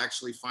then to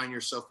actually find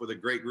yourself with a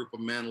great group of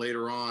men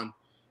later on,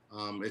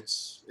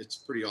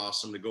 it's pretty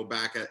awesome to go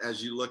back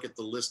as you look at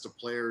the list of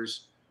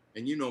players.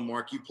 And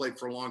Mark, you played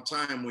for a long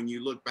time. When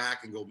you look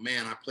back and go,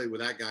 man, I played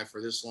with that guy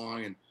for this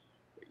long. And,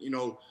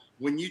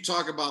 when you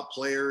talk about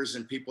players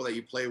and people that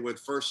you play with,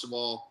 first of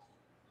all,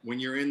 when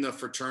you're in the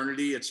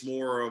fraternity, it's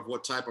more of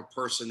what type of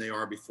person they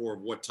are before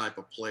what type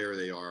of player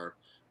they are,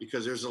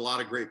 because there's a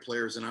lot of great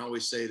players. And I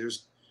always say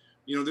there's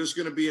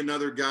going to be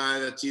another guy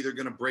that's either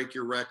going to break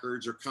your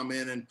records or come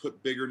in and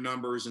put bigger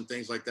numbers and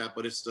things like that.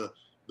 But it's the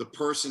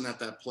person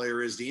that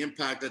player is, the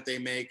impact that they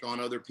make on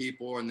other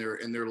people and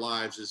their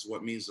lives is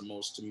what means the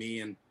most to me.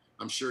 And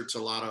I'm sure to a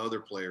lot of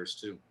other players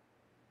too.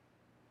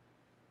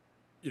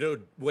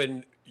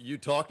 When you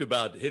talked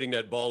about hitting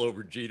that ball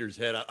over Jeter's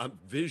head, I'm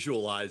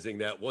visualizing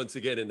that once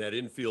again in that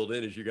infield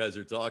as you guys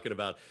are talking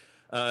about.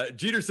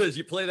 Jeter says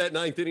you play that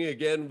ninth inning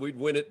again, we'd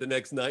win it the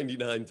next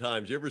 99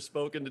 times. You ever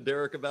spoken to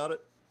Derek about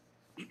it?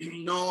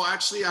 No,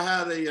 actually, I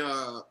had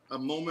a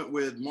moment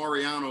with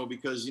Mariano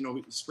because,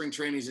 spring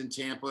training's in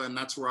Tampa, and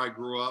that's where I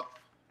grew up.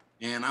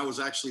 And I was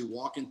actually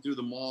walking through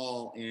the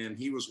mall, and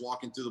he was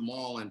walking through the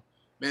mall. And,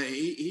 man,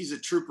 he's a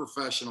true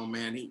professional,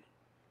 man.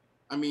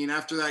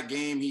 After that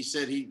game, he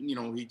said he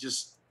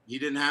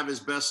didn't have his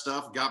best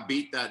stuff, got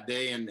beat that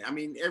day. And,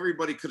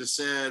 everybody could have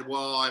said,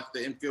 well, if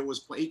the infield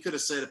was he could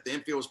have said if the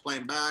infield was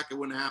playing back, it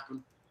wouldn't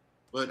happen.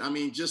 But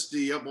just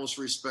the utmost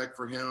respect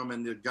for him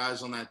and the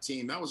guys on that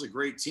team. That was a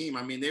great team.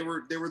 They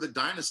were the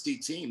dynasty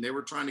team. They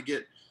were trying to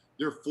get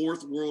their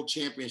 4th world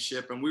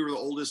championship, and we were the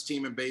oldest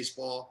team in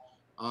baseball.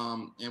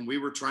 And we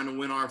were trying to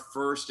win our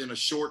first in a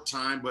short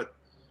time. But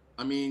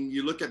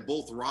you look at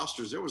both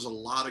rosters, there was a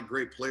lot of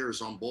great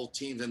players on both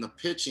teams, and the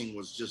pitching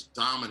was just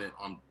dominant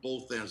on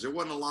both ends. There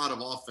wasn't a lot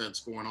of offense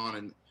going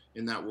on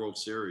in that World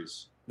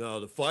Series. No,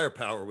 the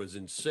firepower was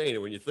insane.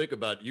 And when you think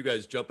about you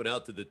guys jumping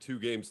out to the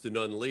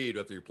 2-0 lead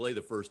after you play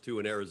the first 2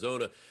 in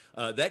Arizona,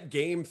 that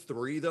game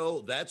 3,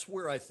 though, that's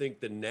where I think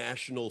the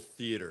national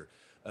theater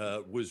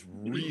was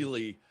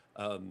really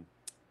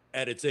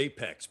at its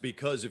apex.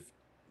 Because if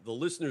the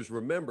listeners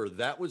remember,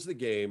 that was the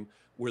game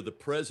where the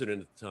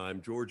president at the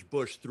time, George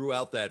Bush, threw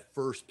out that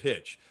first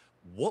pitch.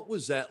 What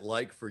was that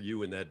like for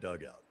you in that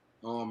dugout?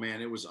 Oh,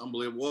 man, it was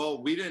unbelievable.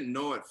 Well, we didn't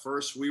know at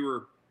first. We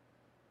were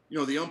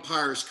the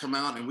umpires come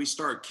out and we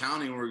start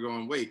counting, and we're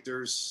going, wait,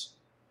 there's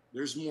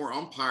more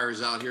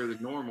umpires out here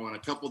than normal. And a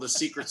couple of the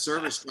Secret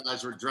Service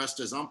guys were dressed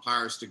as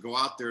umpires to go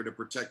out there to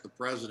protect the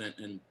president.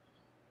 And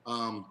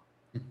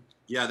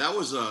that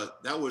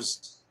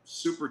was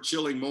super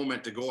chilling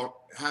moment to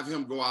have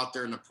him go out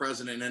there and the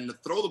president and to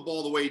throw the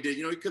ball the way he did.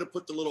 He could have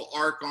put the little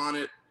arc on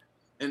it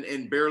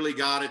and barely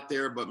got it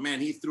there, but man,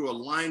 he threw a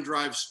line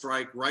drive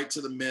strike right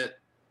to the mitt.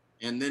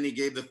 And then he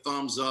gave the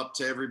thumbs up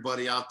to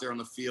everybody out there on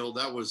the field.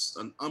 That was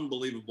an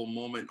unbelievable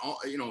moment.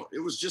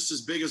 It was just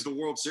as big as the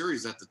World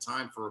Series at the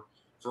time for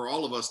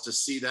all of us to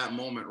see that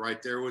moment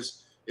right there.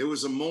 It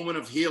was a moment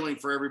of healing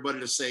for everybody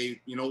to say,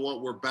 you know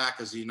what, we're back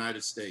as the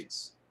United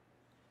States.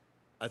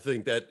 I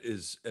think that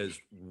is as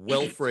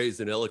well phrased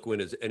and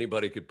eloquent as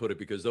anybody could put it,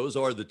 because those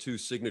are the two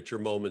signature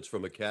moments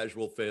from a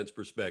casual fan's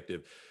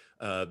perspective.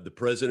 The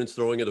president's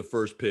throwing of the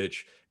first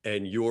pitch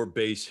and your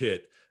base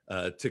hit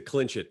to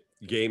clinch it,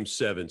 Game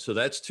 7. So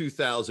that's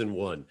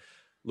 2001.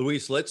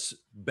 Luis, let's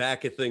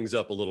back things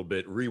up a little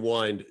bit.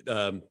 Rewind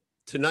to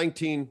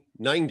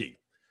 1990.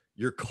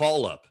 Your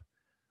call-up.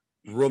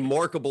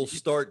 Remarkable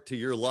start to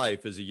your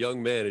life as a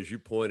young man, as you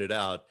pointed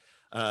out.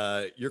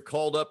 You're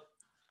called up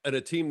at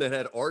a team that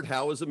had Art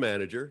Howe as a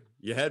manager.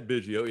 You had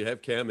Biggio, you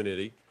have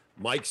Caminiti,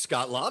 Mike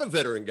Scott, a lot of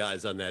veteran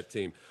guys on that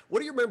team. What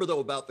do you remember, though,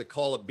 about the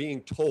call-up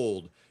being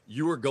told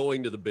you were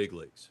going to the big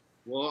leagues?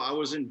 Well, I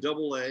was in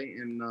Double-A,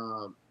 and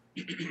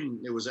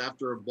it was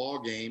after a ball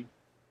game,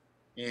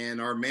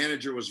 and our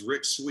manager was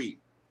Rick Sweet,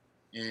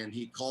 and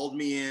he called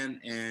me in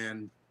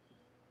and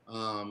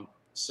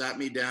sat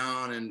me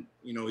down, and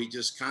he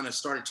just kind of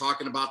started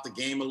talking about the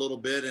game a little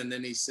bit, and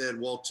then he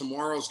said, well,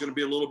 tomorrow's going to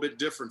be a little bit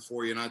different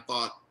for you. And I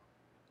thought,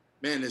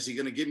 man, is he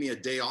going to give me a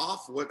day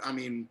off?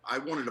 I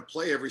wanted to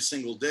play every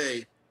single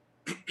day.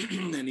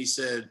 And he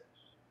said,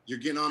 you're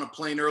getting on a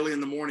plane early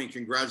in the morning.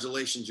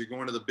 Congratulations, you're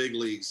going to the big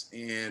leagues.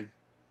 And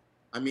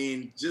I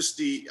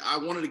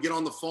wanted to get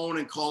on the phone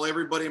and call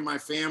everybody in my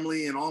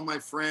family and all my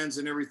friends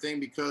and everything,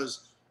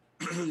 because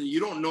you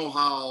don't know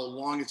how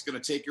long it's going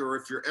to take you or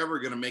if you're ever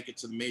going to make it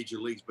to the major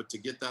leagues. But to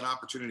get that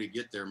opportunity to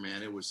get there,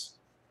 man, it was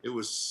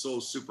so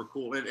super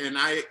cool. And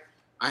I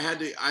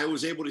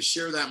was able to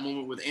share that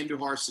moment with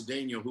Andujar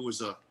Cedeno, who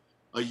was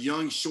a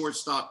young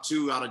shortstop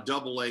too, out of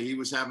Double-A. He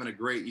was having a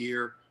great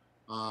year.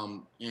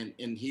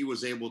 And he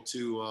was able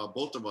to,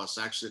 both of us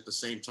actually at the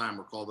same time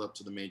were called up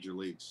to the major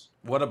leagues.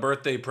 What a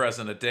birthday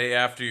present, a day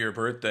after your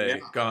birthday, Yeah.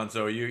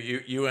 Gonzo.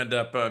 You end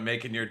up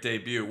making your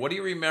debut. What do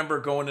you remember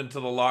going into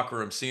the locker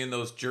room, seeing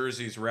those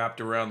jerseys wrapped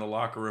around the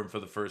locker room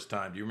for the first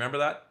time? Do you remember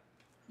that?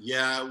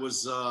 Yeah, it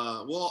was, the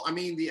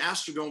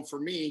Astrodome for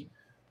me,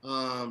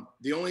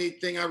 the only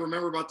thing I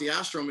remember about the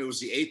Astrodome, it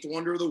was the eighth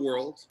wonder of the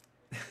world.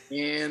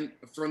 And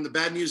from the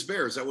Bad News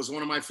Bears, that was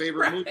one of my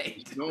favorite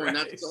movies, and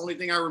that's the only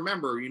thing I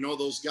remember,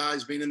 those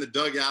guys being in the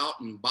dugout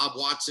and Bob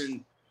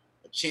Watson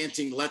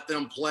chanting, let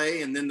them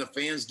play, and then the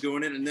fans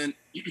doing it. And then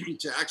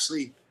to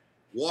actually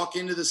walk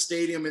into the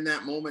stadium in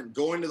that moment,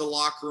 go into the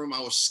locker room, I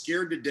was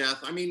scared to death.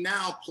 I mean,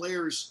 now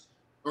players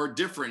are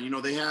different.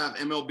 They have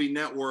MLB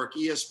Network,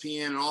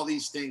 ESPN, and all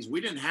these things.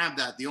 We didn't have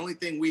that. The only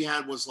thing we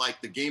had was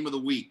like the game of the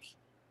week,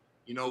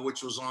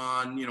 which was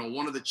on,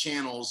 one of the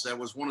channels that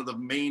was one of the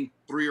main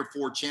 3 or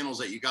 4 channels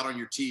that you got on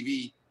your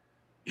TV.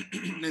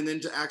 And then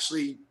to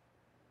actually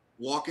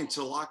walk into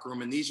the locker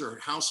room, and these are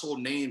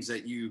household names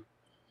that you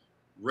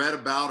read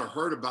about or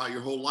heard about your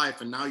whole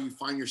life, and now you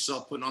find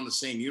yourself putting on the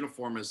same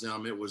uniform as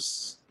them. It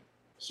was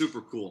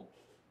super cool.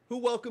 Who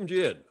welcomed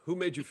you in? Who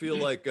made you feel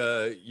like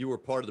you were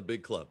part of the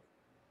big club?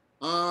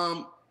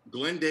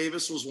 Glenn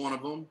Davis was one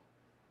of them.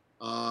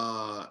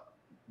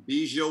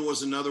 Biggio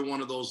was another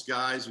one of those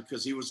guys,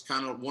 because he was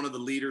kind of one of the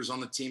leaders on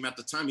the team at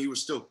the time. He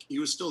was still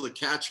the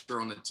catcher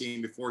on the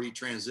team before he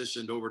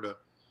transitioned over to,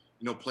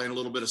 playing a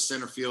little bit of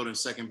center field and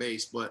second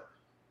base. But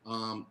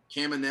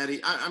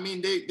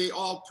Caminiti, they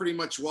all pretty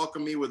much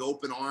welcomed me with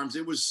open arms.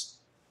 It was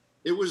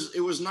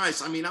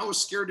nice. I mean, I was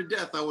scared to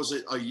death. I was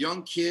a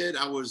young kid.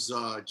 I was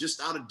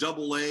just out of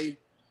Double-A.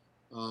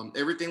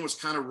 Everything was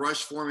kind of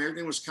rushed for me.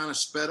 Everything was kind of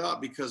sped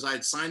up because I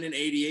had signed in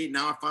 88.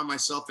 Now I find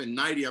myself in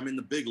 90. I'm in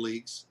the big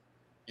leagues.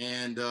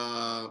 And,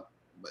 I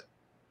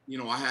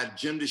had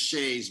Jim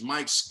DeShays,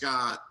 Mike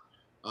Scott,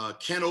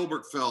 Ken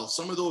Oberkfell,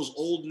 some of those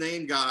old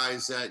name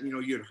guys that,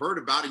 you'd heard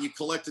about and you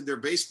collected their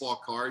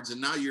baseball cards.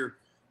 And now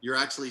you're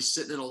actually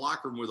sitting in a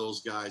locker room with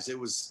those guys. It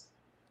was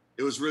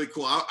really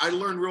cool. I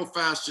learned real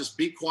fast, just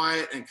be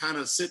quiet and kind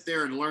of sit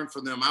there and learn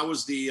from them. I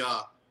was the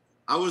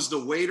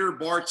waiter,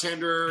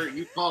 bartender,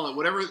 you call it,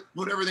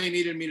 whatever they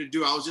needed me to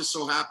do. I was just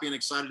so happy and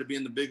excited to be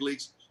in the big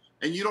leagues.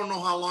 And you don't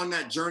know how long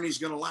that journey is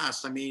going to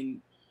last. I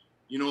mean,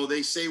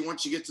 they say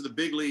once you get to the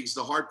big leagues,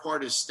 the hard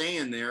part is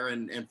staying there.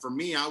 And for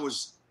me, I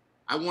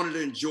wanted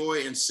to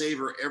enjoy and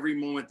savor every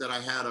moment that I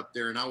had up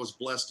there. And I was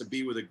blessed to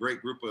be with a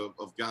great group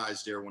of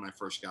guys there when I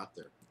first got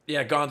there.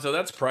 Yeah, Gonzo,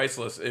 that's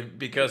priceless,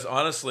 because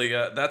honestly,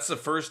 that's the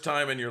first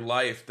time in your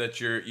life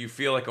that you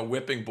feel like a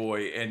whipping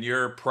boy and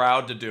you're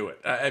proud to do it.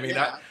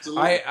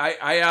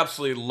 I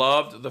absolutely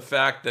loved the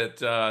fact that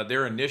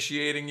they're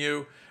initiating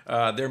you.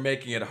 They're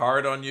making it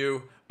hard on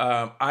you.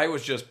 I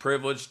was just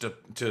privileged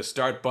to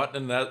start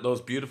buttoning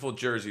those beautiful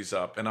jerseys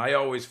up, and I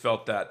always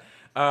felt that.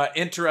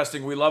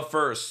 Interesting. We love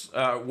firsts.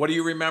 What do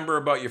you remember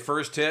about your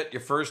first hit,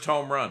 your first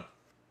home run?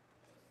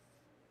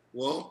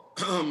 Well,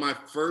 my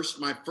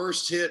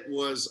first hit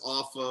was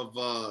off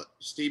of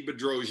Steve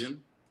Bedrosian.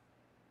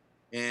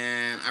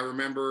 And I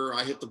remember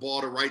I hit the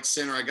ball to right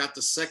center. I got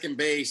to second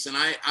base, and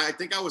I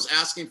think I was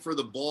asking for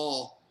the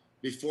ball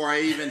before I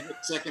even hit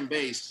second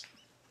base.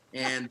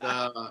 And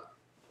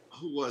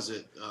who was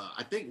it?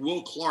 I think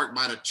Will Clark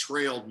might have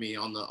trailed me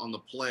on the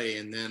play,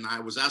 and then I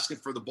was asking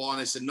for the ball,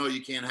 and they said, "No,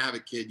 you can't have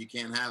it, kid. You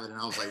can't have it." And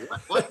I was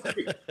like, "What?"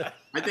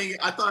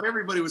 I thought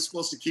everybody was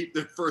supposed to keep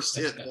their first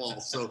hit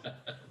ball. So,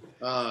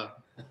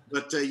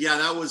 yeah,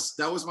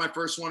 that was my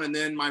first one, and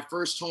then my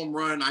first home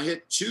run. I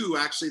hit two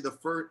actually.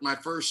 My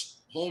first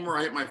homer,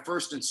 I hit my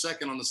first and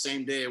second on the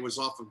same day. It was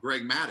off of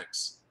Greg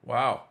Maddux.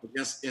 Wow.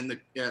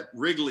 At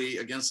Wrigley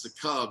against the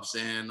Cubs,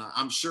 and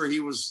I'm sure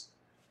he was.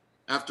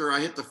 After I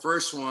hit the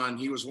first one,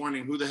 he was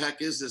wondering who the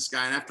heck is this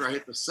guy, and after I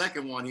hit the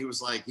second one, he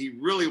was like, he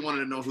really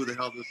wanted to know who the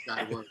hell this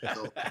guy was.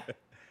 So,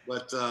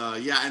 but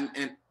yeah,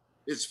 and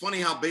it's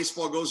funny how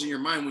baseball goes in your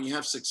mind when you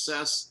have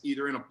success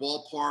either in a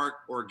ballpark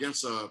or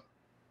against a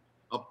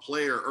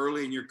player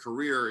early in your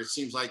career. It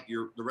seems like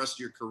the rest of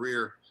your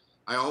career.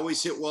 I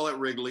always hit well at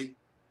Wrigley.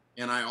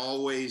 And I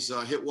always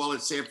hit well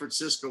at San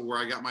Francisco, where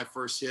I got my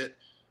first hit.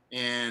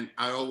 And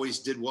I always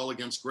did well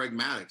against Greg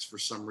Maddux for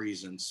some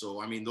reason.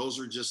 So, I mean, those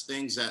are just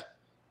things that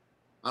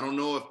I don't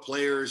know if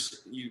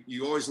players,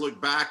 you always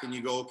look back and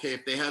you go, okay,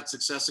 if they had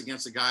success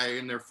against a guy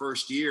in their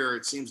first year,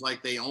 it seems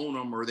like they own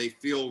them or they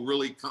feel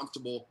really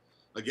comfortable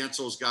against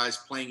those guys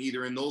playing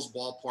either in those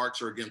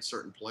ballparks or against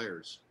certain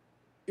players.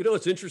 You know,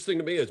 it's interesting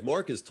to me, as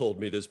Mark has told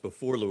me this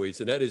before, Luis,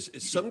 and that is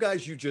some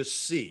guys you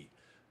just see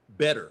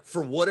better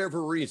for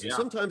whatever reason. Yeah.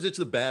 Sometimes it's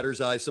the batter's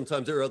eye,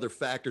 sometimes there are other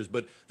factors,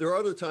 but there are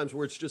other times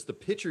where it's just the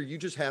pitcher, you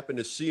just happen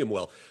to see him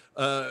well.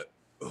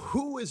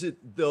 Who is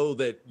it, though,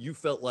 that you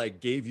felt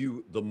like gave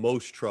you the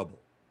most trouble?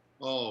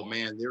 Oh,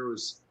 man, there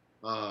was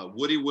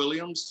Woody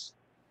Williams,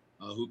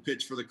 who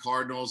pitched for the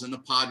Cardinals and the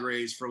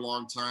Padres for a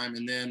long time.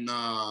 And then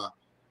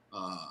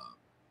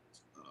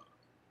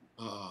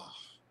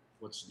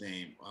what's his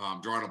name?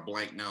 I'm drawing a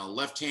blank now.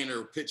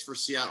 Left-hander pitched for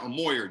Seattle,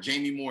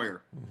 Jamie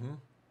Moyer. Mm-hmm.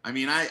 I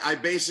mean, I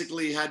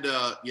basically had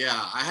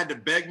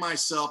to beg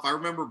myself. I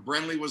remember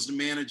Brenly was the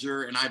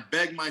manager, and I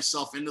begged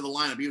myself into the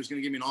lineup. He was going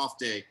to give me an off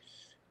day.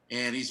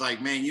 And he's like,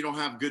 "Man, you don't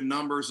have good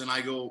numbers." And I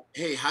go,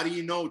 "Hey, how do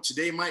you know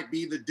today might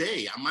be the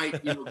day? I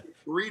might, get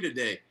 3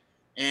 today."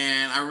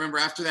 And I remember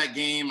after that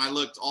game, I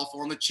looked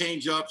awful on the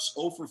changeups,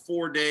 0 for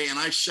 4 day, and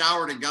I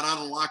showered and got out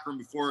of the locker room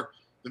before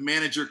the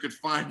manager could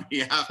find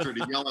me after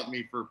to yell at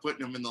me for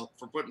putting me in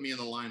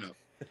the lineup.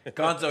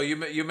 Gonzo,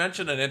 you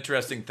mentioned an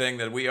interesting thing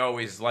that we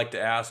always like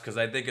to ask because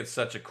I think it's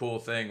such a cool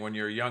thing. When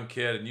you're a young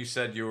kid and you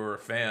said you were a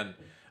fan,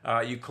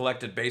 you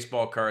collected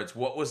baseball cards.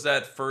 What was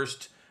that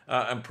first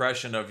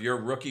impression of your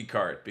rookie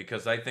card?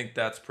 Because I think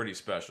that's pretty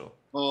special.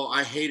 Oh,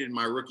 I hated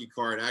my rookie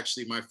card.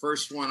 Actually, my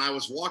first one, I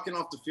was walking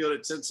off the field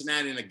at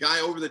Cincinnati, and a guy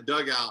over the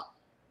dugout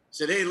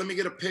said, "Hey, let me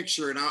get a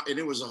picture." And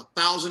it was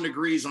 1,000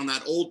 degrees on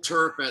that old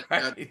turf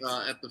at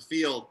the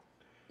field.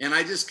 And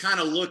I just kind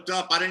of looked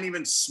up. I didn't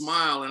even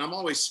smile. And I'm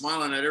always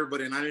smiling at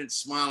everybody, and I didn't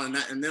smile.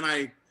 And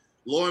then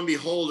lo and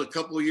behold, a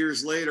couple of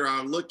years later,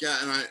 I look at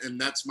and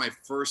that's my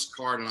first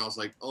card. And I was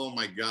like, oh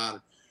my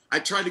God. I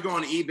tried to go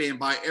on eBay and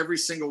buy every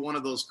single one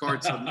of those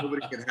cards so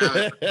nobody could have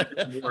it. It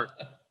didn't work.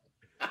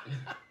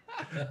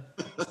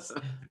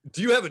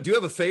 Do you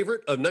have a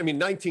favorite?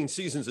 19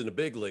 seasons in the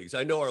big leagues.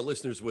 I know our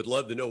listeners would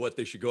love to know what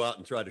they should go out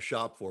and try to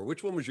shop for.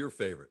 Which one was your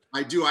favorite?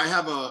 I do. I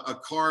have a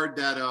card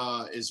that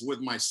is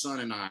with my son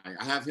and I.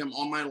 I have him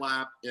on my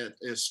lap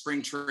at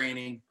spring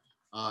training.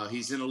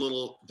 He's in a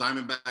little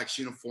Diamondbacks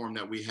uniform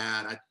that we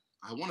had.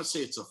 I want to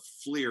say it's a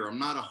Fleer. I'm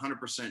not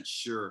 100%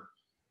 sure,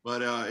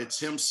 but it's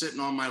him sitting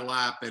on my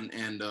lap,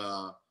 and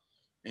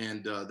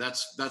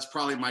that's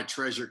probably my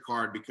treasure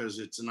card because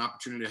it's an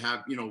opportunity to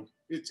have,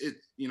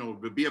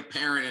 to be a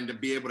parent and to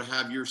be able to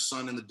have your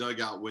son in the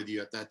dugout with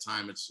you at that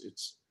time.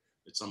 It's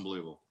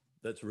unbelievable.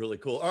 That's really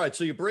cool. All right.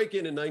 So you break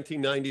in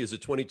 1990 as a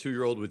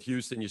 22-year-old with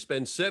Houston. You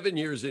spend 7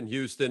 years in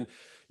Houston.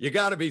 You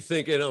got to be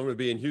thinking, I'm going to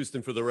be in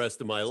Houston for the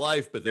rest of my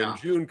life. But then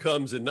June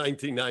comes in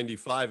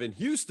 1995 and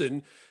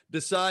Houston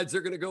decides they're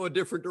going to go a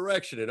different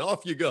direction. And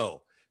off you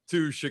go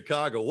to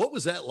Chicago. What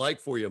was that like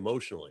for you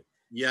emotionally?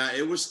 Yeah,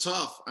 it was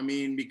tough. I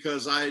mean,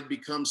 because I had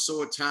become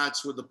so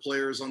attached with the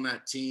players on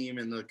that team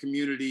and the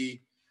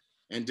community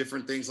and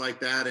different things like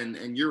that.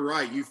 And you're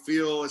right. You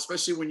feel,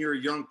 especially when you're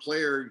a young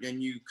player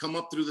and you come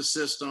up through the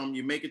system,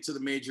 you make it to the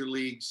major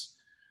leagues,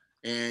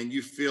 and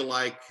you feel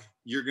like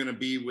you're going to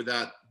be with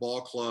that ball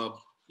club,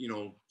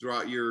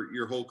 throughout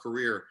your whole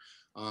career.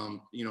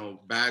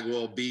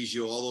 Bagwell,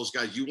 Biggio, all those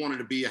guys, you wanted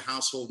to be a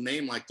household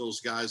name like those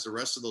guys, the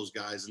rest of those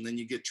guys. And then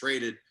you get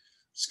traded.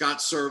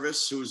 Scott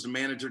Service, who's the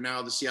manager now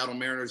of the Seattle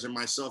Mariners, and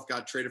myself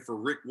got traded for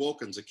Rick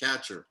Wilkins, a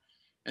catcher.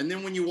 And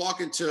then when you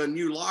walk into a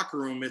new locker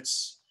room,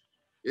 it's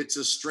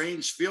a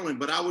strange feeling,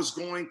 but I was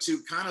going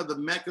to kind of the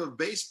mecca of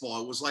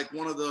baseball. It was like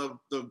one of the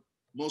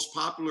most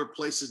popular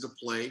places to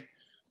play.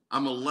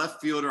 I'm a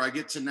left fielder. I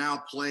get to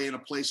now play in a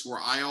place where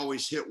I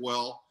always hit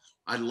well.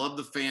 I love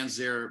the fans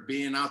there,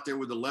 being out there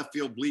with the left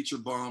field bleacher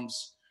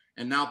bums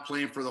and now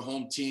playing for the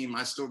home team.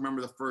 I still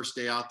remember the first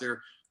day out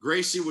there.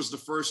 Gracie was the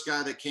first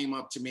guy that came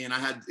up to me, and I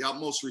had the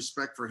utmost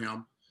respect for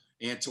him.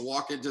 And to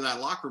walk into that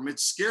locker room,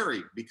 it's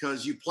scary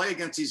because you play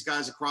against these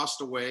guys across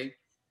the way.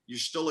 You're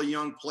still a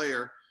young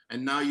player,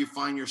 and now you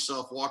find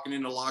yourself walking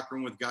into the locker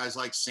room with guys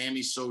like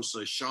Sammy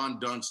Sosa, Sean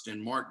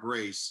Dunston, Mark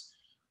Grace,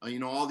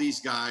 all these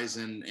guys,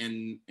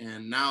 and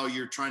now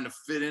you're trying to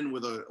fit in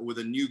with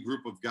a new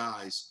group of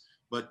guys.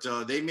 But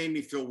they made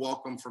me feel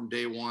welcome from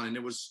day one, and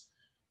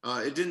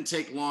it didn't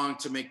take long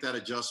to make that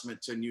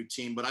adjustment to a new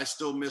team. But I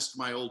still missed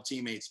my old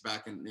teammates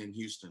back in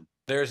Houston.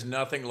 There's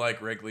nothing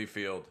like Wrigley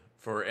Field.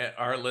 For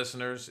our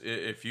listeners,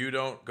 if you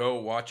don't go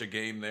watch a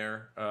game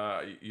there,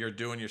 you're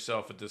doing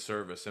yourself a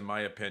disservice, in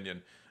my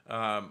opinion.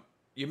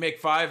 You make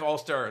 5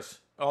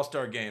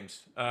 All-Star games,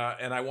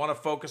 and I want to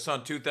focus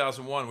on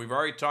 2001. We've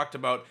already talked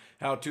about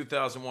how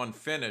 2001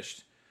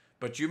 finished,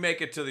 but you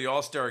make it to the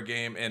All-Star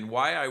game, and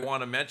why I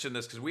want to mention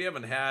this, because we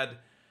haven't had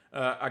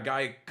a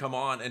guy come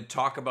on and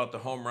talk about the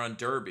Home Run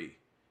Derby.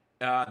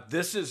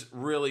 This is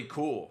really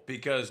cool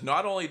because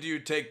not only do you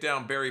take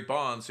down Barry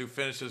Bonds, who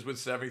finishes with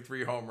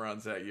 73 home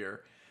runs that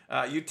year,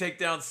 you take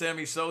down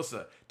Sammy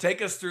Sosa.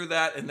 Take us through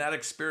that and that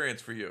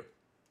experience for you.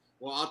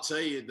 Well, I'll tell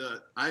you,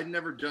 I'd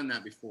never done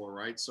that before,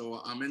 right?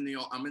 So I'm in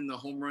the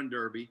Home Run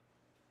Derby,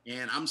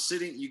 and I'm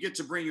sitting. You get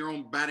to bring your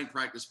own batting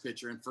practice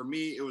pitcher, and for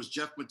me, it was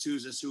Jeff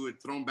Matuzis, who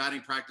had thrown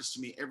batting practice to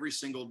me every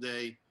single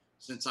day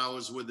since I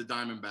was with the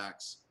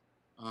Diamondbacks.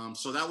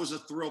 So that was a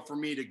thrill for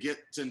me to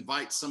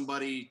invite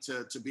somebody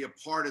to be a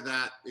part of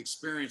that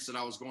experience that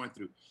I was going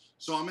through.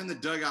 So I'm in the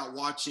dugout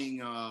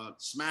watching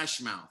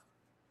Smash Mouth,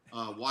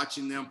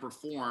 watching them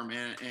perform,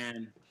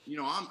 and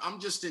I'm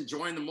just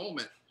enjoying the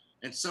moment.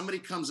 And somebody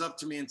comes up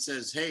to me and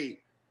says,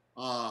 "Hey,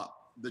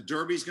 the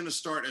Derby's going to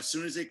start as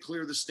soon as they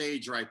clear the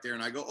stage right there."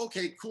 And I go,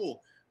 "Okay,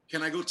 cool.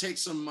 Can I go take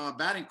some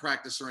batting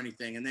practice or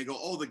anything?" And they go,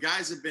 "Oh, the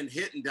guys have been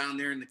hitting down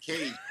there in the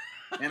cage."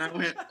 And I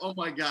went, "Oh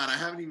my God, I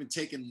haven't even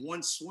taken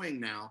one swing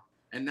now.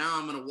 And now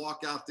I'm going to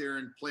walk out there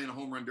and play in a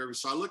home run derby."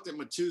 So I looked at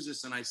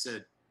Matuzis and I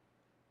said,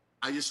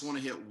 "I just want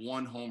to hit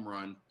one home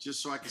run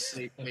just so I can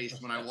save face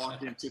when I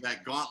walk into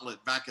that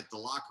gauntlet back at the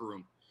locker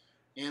room."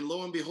 And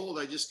lo and behold,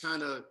 I just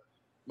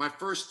my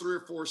first 3 or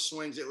 4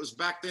 swings, it was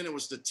back then, it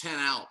was the 10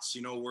 outs,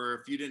 where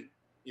if you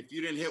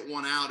didn't hit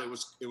one out, it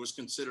was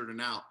considered an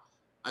out.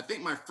 I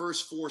think my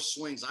first 4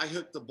 swings, I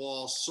hit the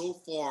ball so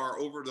far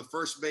over the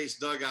first base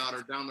dugout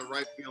or down the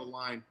right field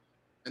line.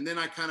 And then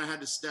I kind of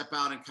had to step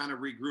out and kind of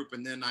regroup.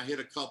 And then I hit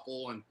a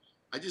couple, and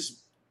I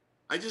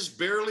just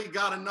barely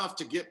got enough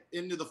to get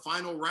into the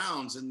final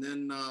rounds. And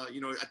then,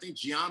 I think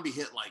Giambi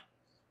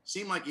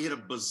seemed like he hit a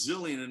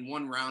bazillion in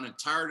one round and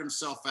tired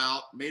himself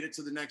out, made it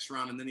to the next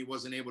round. And then he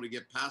wasn't able to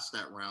get past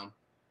that round.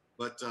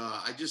 But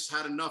I just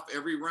had enough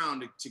every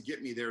round to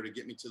get me there, to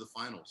get me to the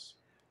finals.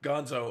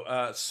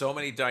 Gonzo, so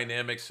many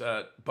dynamics.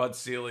 Bud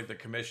Selig, the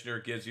commissioner,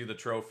 gives you the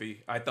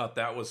trophy. I thought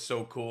that was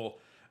so cool.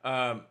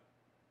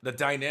 The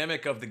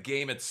dynamic of the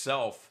game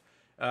itself.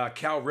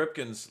 Cal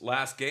Ripken's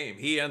last game,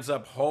 he ends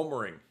up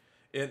homering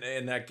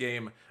in that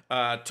game.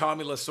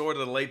 Tommy Lasorda,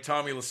 the late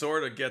Tommy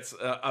Lasorda, gets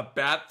a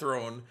bat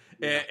thrown,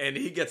 and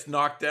he gets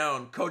knocked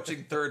down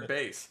coaching third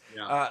base.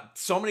 Yeah.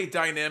 So many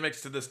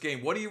dynamics to this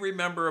game. What do you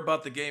remember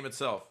about the game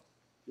itself?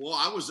 Well,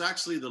 I was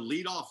actually the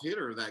leadoff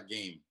hitter of that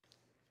game,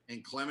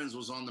 and Clemens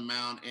was on the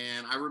mound.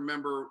 And I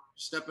remember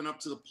stepping up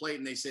to the plate,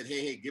 and they said,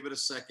 hey, give it a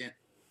second.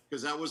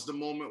 Because that was the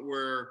moment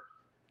where,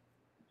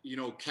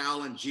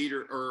 Cal and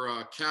Jeter,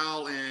 or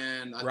Cal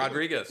and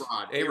Rodriguez,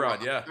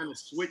 A-Rod, yeah. kind of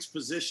switched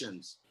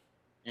positions.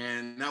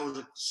 And that was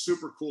a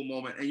super cool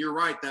moment. And you're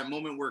right, that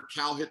moment where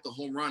Cal hit the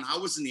home run, I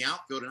was in the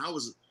outfield, and I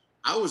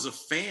was a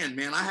fan,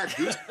 man. I had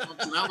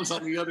goosebumps, and I was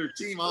on the other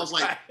team. I was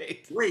like,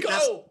 wait,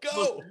 that's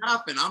supposed to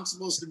happen. I'm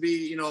supposed to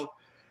be,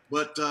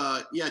 But,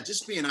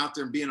 just being out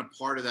there and being a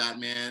part of that,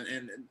 man,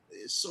 and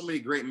so many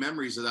great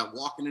memories of that,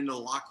 walking into the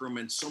locker room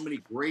and so many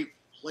great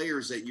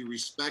players that you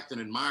respect and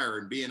admire,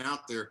 and being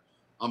out there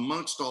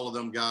amongst all of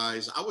them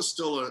guys. I was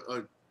still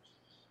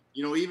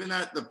even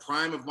at the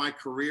prime of my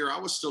career, I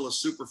was still a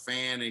super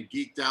fan and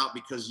geeked out,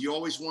 because you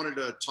always wanted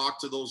to talk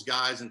to those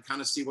guys and kind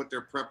of see what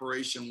their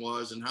preparation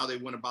was and how they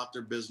went about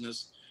their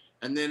business.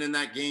 And then in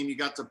that game, you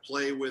got to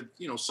play with,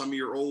 some of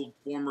your old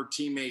former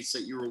teammates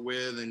that you were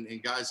with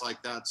and guys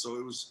like that.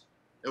 So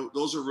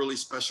those are really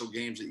special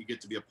games that you get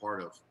to be a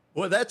part of.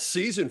 Well, that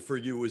season for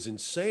you was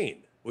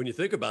insane. When you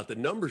think about the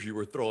numbers you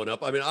were throwing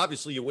up, I mean,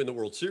 obviously you win the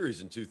World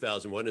Series in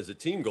 2001 as a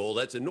team goal.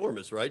 That's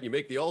enormous, right? You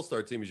make the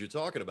All-Star team, as you're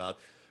talking about.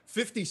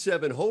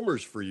 57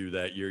 homers for you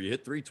that year. You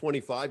hit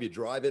 325. You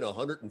drive in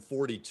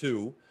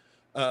 142.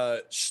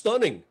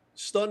 Stunning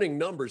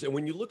numbers. And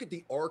when you look at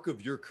the arc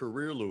of your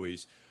career,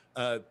 Luis,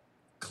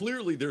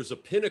 clearly there's a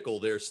pinnacle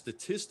there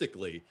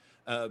statistically.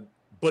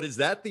 But is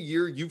that the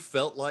year you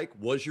felt like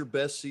was your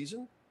best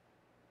season?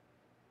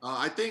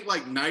 I think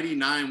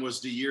 99 was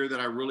the year that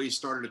I really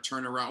started to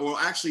turn around. Well,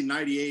 actually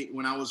 98,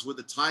 when I was with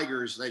the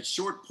Tigers, that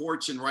short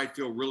porch in right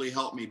field really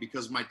helped me,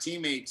 because my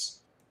teammates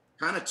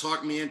kind of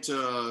talked me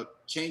into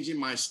changing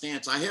my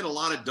stance. I hit a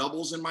lot of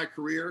doubles in my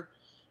career,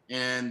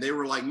 And they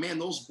were like, man,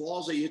 those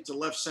balls that you hit to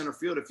left center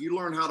field, if you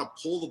learn how to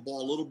pull the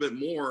ball a little bit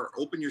more,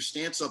 open your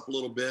stance up a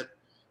little bit,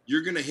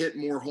 you're going to hit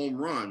more home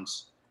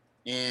runs.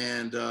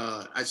 And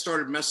I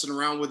started messing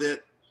around with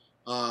it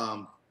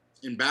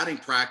in batting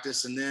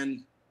practice. And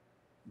then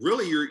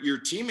really your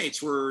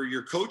teammates were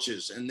your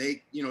coaches, and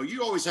they,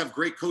 you always have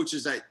great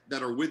coaches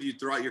that are with you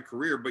throughout your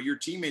career, but your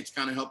teammates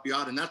kind of help you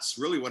out. And that's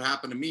really what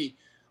happened to me.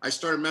 I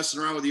started messing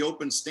around with the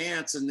open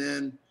stance, and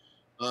then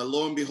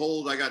lo and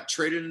behold, I got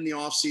traded in the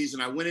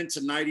offseason. I went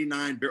into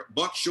 99.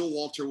 Buck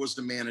Showalter was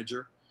the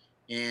manager,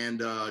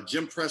 and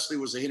Jim Presley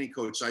was the hitting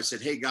coach. So I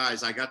said, hey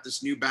guys, I got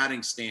this new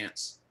batting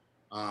stance.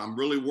 I'm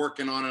really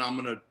working on it. I'm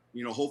going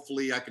to,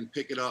 hopefully I can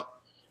pick it up.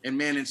 And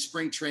man, in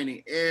spring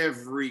training,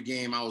 every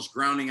game I was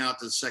grounding out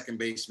to the second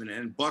baseman,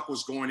 and Buck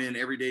was going in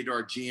every day to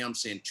our GM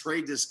saying,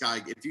 trade this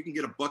guy. If you can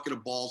get a bucket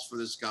of balls for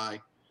this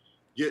guy,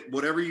 get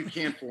whatever you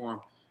can for him.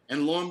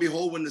 And lo and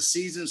behold, when the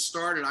season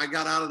started, I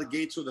got out of the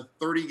gates with a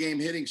 30-game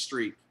hitting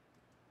streak.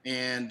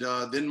 And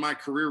then my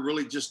career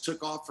really just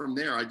took off from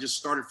there. I just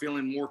started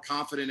feeling more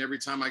confident every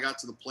time I got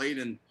to the plate.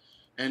 And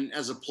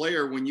as a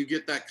player, when you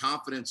get that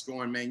confidence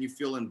going, man, you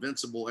feel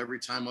invincible every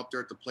time up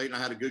there at the plate. And I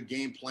had a good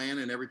game plan,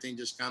 and everything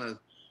just kind of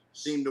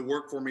seemed to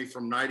work for me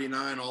from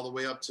 99 all the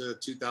way up to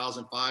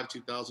 2005,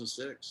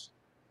 2006.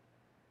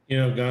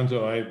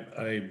 Gonzo,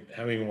 I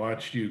having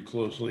watched you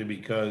closely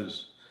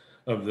because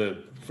of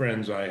the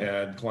friends I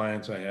had,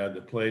 clients I had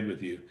that played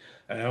with you,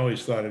 I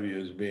always thought of you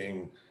as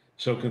being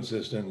so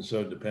consistent and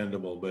so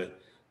dependable.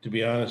 But to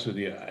be honest with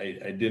you,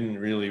 I didn't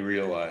really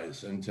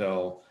realize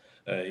until,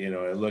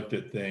 I looked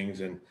at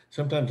things, and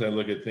sometimes I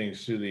look at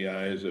things through the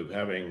eyes of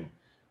having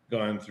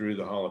gone through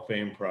the Hall of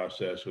Fame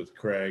process with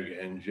Craig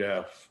and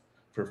Jeff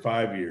for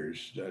 5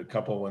 years, a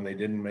couple when they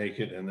didn't make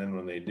it, and then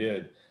when they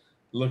did,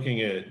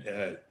 looking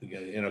at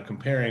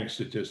comparing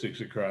statistics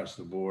across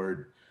the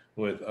board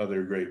with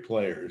other great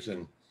players.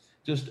 And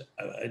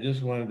I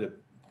just wanted to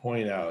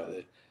point out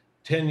that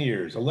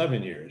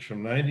 11 years,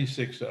 from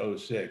 96 to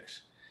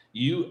 06,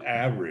 you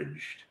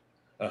averaged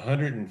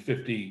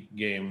 150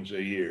 games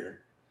a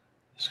year,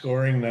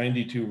 scoring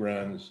 92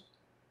 runs,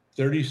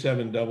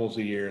 37 doubles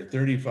a year,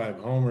 35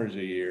 homers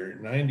a year,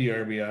 90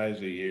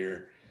 RBIs a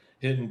year,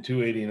 hitting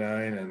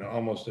 289 and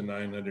almost a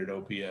 900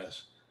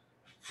 OPS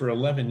for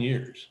 11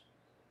 years.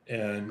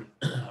 And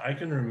I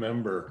can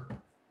remember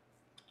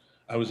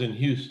I was in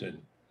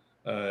Houston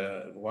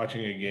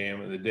watching a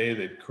game, and the day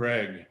that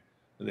Craig,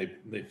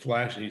 they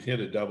flashed, he hit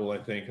a double, I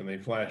think, and they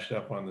flashed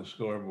up on the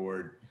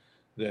scoreboard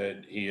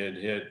that he had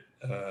hit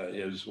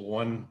his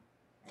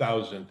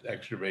 1,000th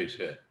extra base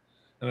hit.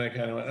 And I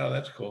kind of went, oh,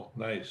 that's cool,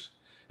 nice.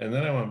 And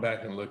then I went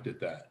back and looked at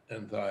that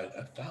and thought,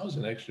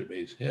 1,000 extra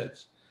base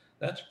hits,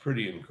 that's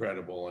pretty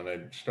incredible. And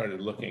I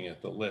started looking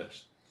at the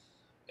list,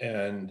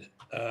 and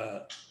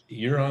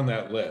you're on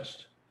that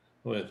list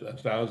with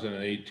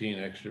 1,018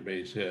 extra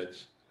base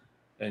hits.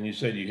 And you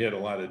said you hit a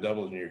lot of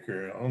doubles in your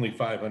career, only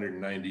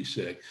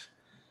 596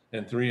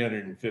 and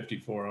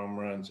 354 home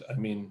runs. I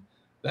mean,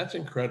 that's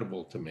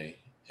incredible to me.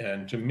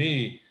 And to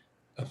me,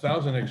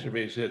 1,000 extra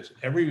base hits,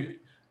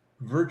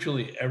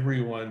 virtually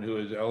everyone who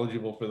is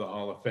eligible for the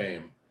Hall of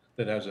Fame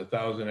that has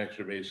 1,000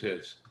 extra base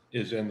hits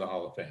is in the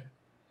Hall of Fame.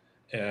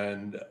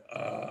 And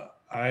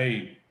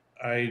I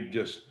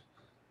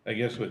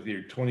guess with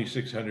your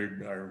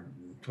 2,600 or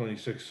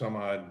 26 some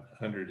odd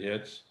hundred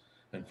hits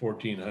and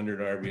 1,400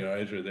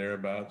 RBIs or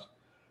thereabouts,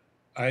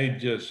 I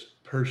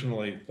just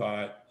personally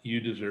thought you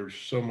deserve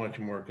so much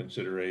more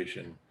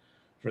consideration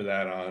for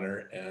that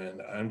honor.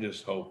 And I'm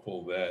just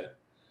hopeful that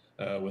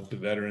with the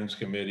veterans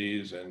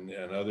committees and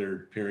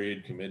other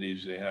period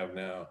committees they have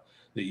now,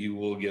 that you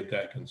will get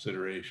that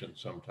consideration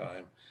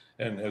sometime.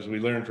 And as we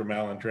learned from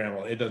Alan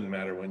Trammell, it doesn't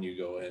matter when you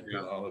go into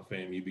the Hall of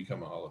Fame, you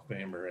become a Hall of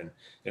Famer. And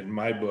in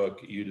my book,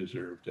 you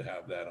deserve to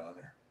have that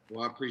honor.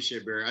 Well, I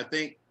appreciate it, Barry. I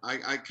think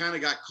I kind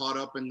of got caught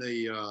up in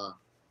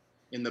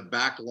the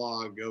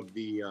backlog of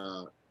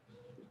the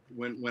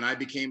when I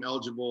became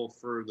eligible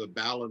for the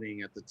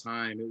balloting at the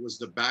time. It was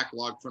the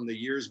backlog from the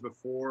years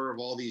before of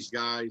all these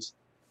guys.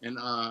 And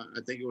I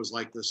think it was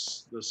like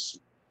this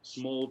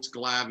Smoltz,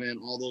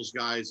 Glavine, all those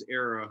guys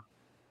era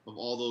of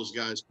all those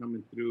guys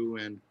coming through.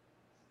 And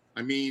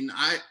I mean,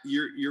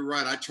 you're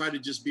right. I try to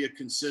just be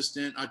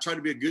I try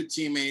to be a good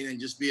teammate and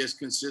just be as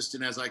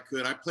consistent as I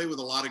could. I played with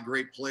a lot of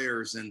great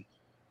players, and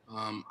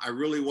I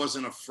really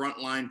wasn't a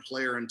frontline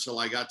player until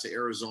I got to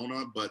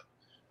Arizona. But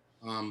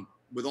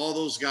with all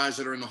those guys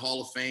that are in the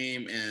Hall of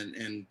Fame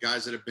and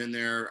guys that have been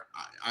there,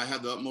 I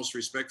have the utmost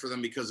respect for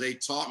them because they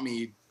taught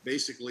me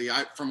basically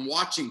from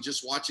watching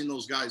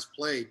those guys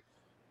play.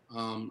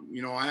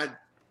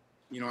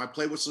 I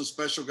played with some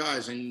special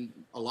guys, and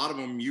a lot of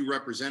them you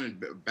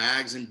represented,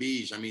 Bags and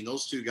Beige. I mean,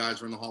 those two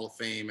guys were in the Hall of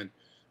Fame. And,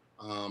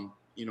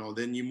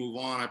 then you move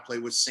on. I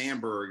played with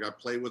Sandberg. I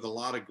played with a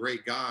lot of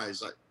great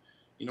guys.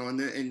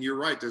 And you're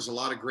right. There's a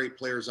lot of great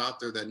players out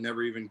there that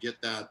never even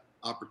get that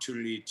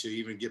opportunity to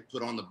even get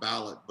put on the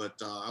ballot.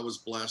 But I was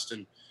blessed.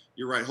 And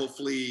you're right.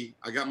 Hopefully,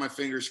 I got my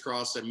fingers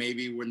crossed that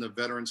maybe when the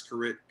Veterans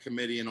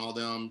Committee and all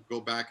them go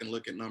back and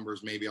look at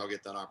numbers, maybe I'll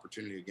get that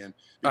opportunity again.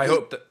 I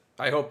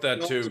Because hope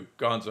that too,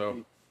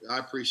 Gonzo. I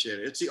appreciate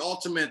it. It's the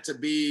ultimate to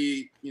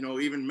be,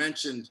 even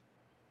mentioned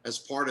as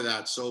part of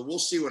that. So we'll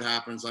see what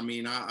happens. I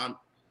mean,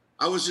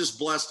 I was just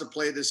blessed to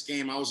play this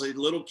game. I was a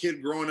little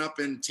kid growing up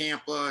in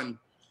Tampa, and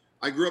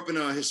I grew up in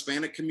a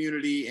Hispanic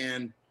community.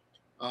 And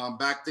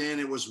back then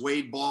it was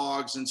Wade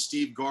Boggs and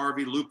Steve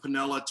Garvey, Lou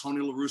Piniella,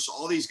 Tony La Russa,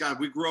 all these guys.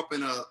 We grew up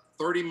in a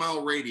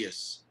 30-mile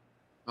radius.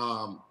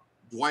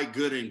 Dwight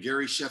Gooden,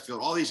 Gary Sheffield,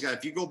 all these guys.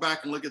 If you go back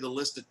and look at the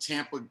list of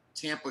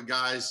Tampa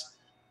guys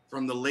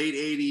from the late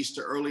 80s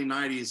to early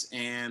 90s.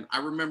 And I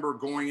remember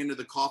going into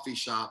the coffee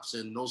shops,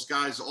 and those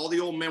guys, all the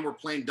old men were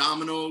playing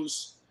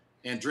dominoes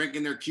and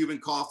drinking their Cuban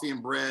coffee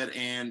and bread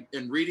and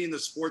reading the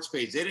sports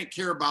page. They didn't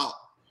care about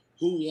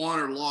who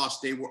won or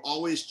lost. They would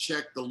always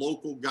check the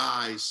local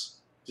guys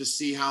to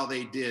see how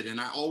they did.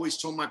 And I always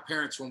told my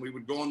parents when we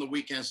would go on the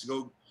weekends to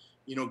go,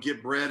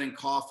 get bread and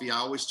coffee, I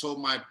always told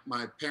my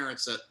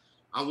parents that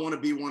I want to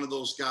be one of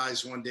those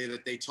guys one day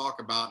that they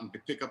talk about and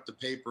pick up the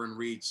paper and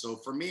read. So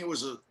for me, it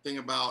was a thing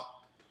about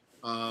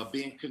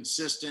being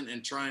consistent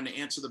and trying to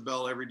answer the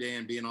bell every day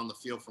and being on the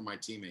field for my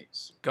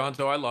teammates.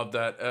 Gonzo, I love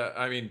that.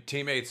 I mean,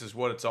 teammates is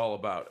what it's all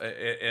about.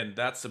 And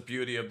that's the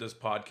beauty of this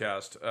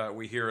podcast.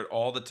 We hear it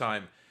all the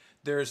time.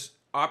 There's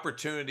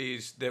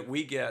opportunities that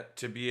we get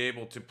to be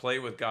able to play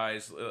with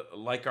guys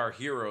like our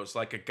heroes,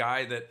 like a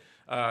guy that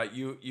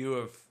you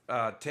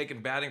have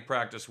taken batting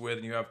practice with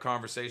and you have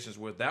conversations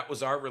with. That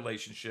was our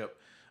relationship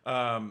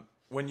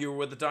when you were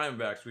with the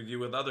Diamondbacks, with you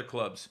with other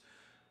clubs.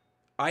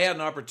 I had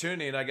an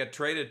opportunity and I got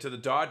traded to the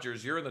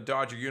Dodgers. You're in the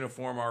Dodger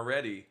uniform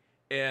already.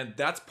 And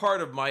that's part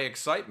of my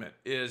excitement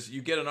is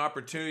you get an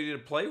opportunity to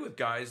play with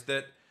guys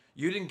that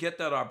you didn't get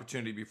that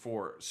opportunity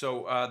before.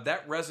 So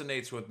that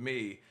resonates with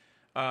me.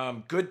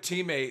 Good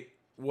teammate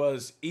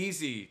was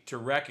easy to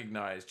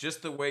recognize,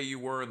 just the way you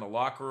were in the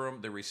locker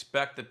room, the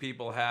respect that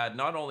people had,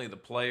 not only the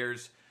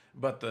players,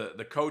 but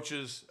the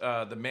coaches,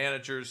 the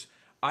managers.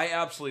 I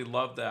absolutely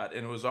love that.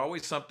 And it was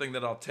always something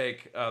that I'll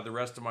take the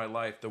rest of my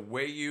life. The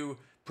way you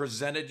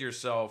presented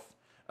yourself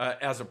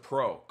as a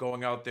pro,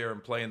 going out there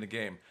and playing the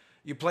game.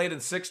 You played in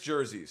 6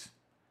 jerseys.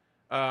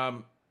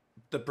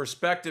 The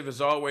perspective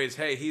is always,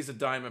 hey, he's a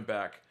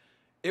Diamondback.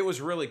 It was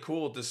really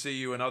cool to see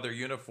you in other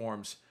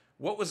uniforms.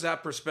 What was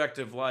that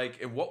perspective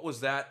like, and what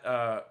was that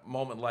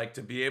moment like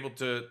to be able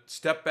to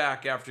step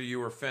back after you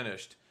were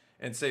finished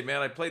and say,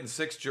 man, I played in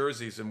 6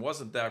 jerseys, and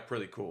wasn't that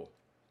pretty cool?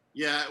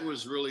 Yeah, it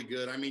was really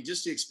good. I mean,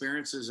 just the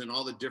experiences in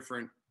all the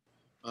different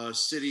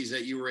cities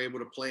that you were able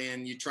to play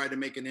in. You tried to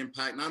make an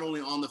impact, not only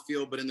on the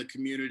field, but in the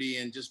community,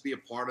 and just be a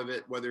part of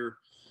it, whether,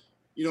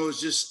 it was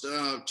just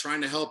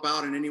trying to help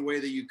out in any way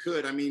that you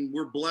could. I mean,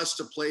 we're blessed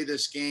to play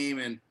this game.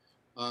 And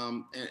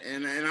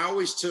I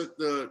always took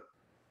the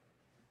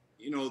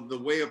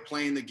way of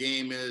playing the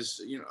game is,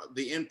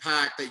 the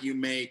impact that you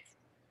make,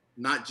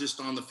 not just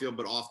on the field,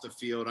 but off the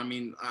field. I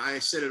mean, I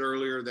said it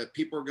earlier that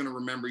people are going to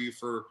remember you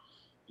for,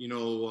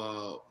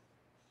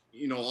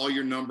 all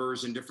your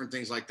numbers and different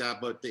things like that.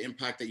 But the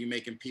impact that you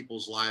make in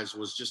people's lives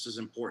was just as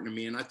important to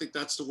me. And I think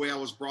that's the way I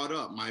was brought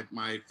up.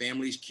 My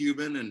family's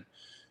Cuban, and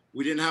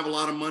we didn't have a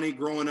lot of money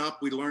growing up.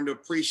 We learned to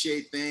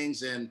appreciate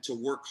things and to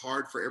work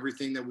hard for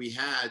everything that we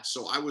had.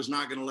 So I was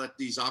not going to let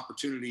these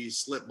opportunities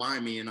slip by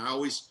me. And I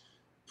always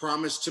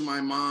promised to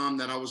my mom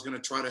that I was going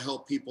to try to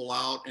help people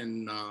out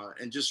and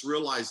just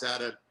realize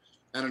that at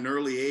an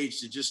early age,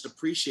 to just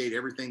appreciate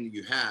everything that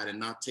you had and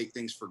not take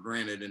things for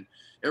granted. And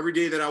every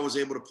day that I was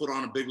able to put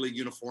on a big league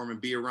uniform and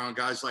be around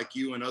guys like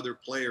you and other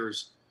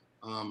players,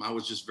 I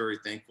was just very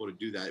thankful to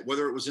do that,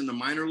 whether it was in the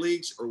minor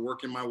leagues or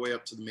working my way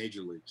up to the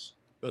major leagues.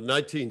 Well,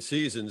 19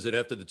 seasons, and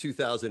after the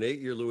 2008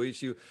 year,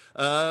 Luis, you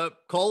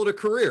call it a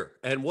career,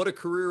 and what a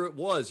career it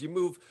was. You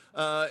move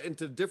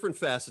into different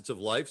facets of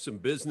life, some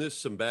business,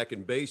 some back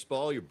in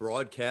baseball. You're a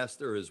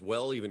broadcaster as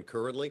well, even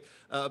currently.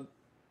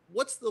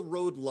 What's the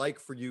road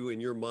like for you in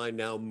your mind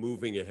now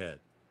moving ahead?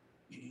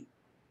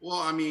 Well,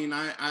 I mean,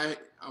 I'm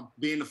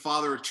being the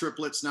father of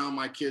triplets now.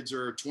 My kids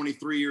are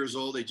 23 years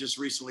old. They just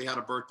recently had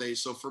a birthday.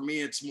 So for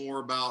me, it's more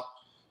about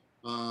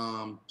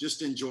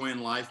just enjoying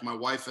life. My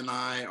wife and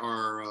I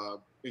are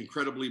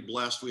incredibly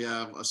blessed. We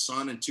have a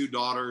son and 2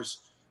 daughters,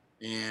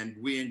 and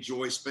we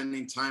enjoy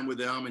spending time with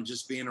them and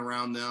just being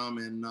around them.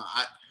 And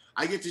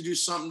I get to do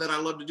something that I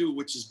love to do,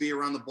 which is be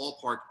around the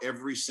ballpark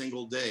every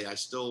single day. I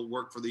still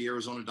work for the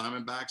Arizona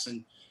Diamondbacks,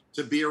 and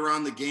to be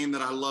around the game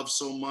that I love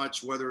so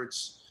much, whether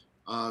it's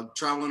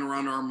traveling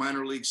around our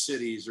minor league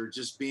cities or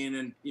just being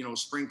in,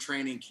 spring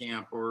training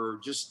camp or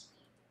just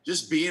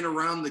being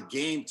around the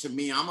game. To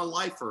me, I'm a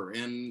lifer.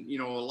 And,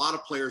 a lot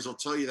of players will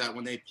tell you that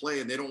when they play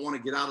and they don't want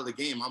to get out of the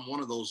game. I'm one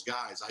of those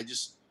guys.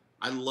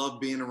 I love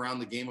being around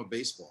the game of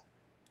baseball.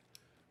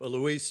 Well,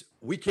 Luis,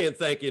 we can't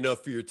thank you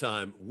enough for your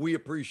time. We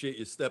appreciate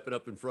you stepping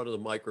up in front of the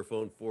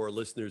microphone for our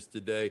listeners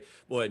today.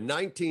 Boy,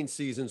 19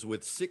 seasons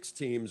with 6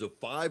 teams, a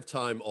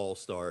 5-time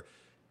All-Star,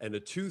 and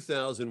a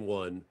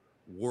 2001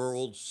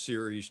 World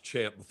Series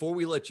champ. Before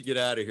we let you get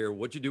out of here,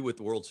 what'd you do with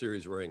the World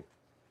Series ring?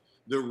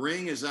 The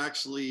ring is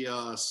actually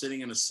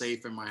sitting in a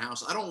safe in my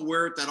house. I don't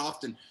wear it that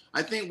often.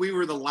 I think we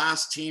were the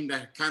last team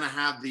to kind of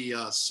have the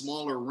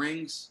smaller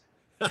rings.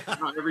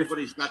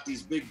 Everybody's got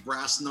these big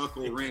brass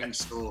knuckle rings,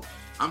 so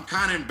I'm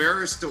kind of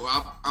embarrassed to.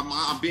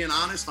 I'm being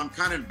honest. I'm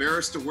kind of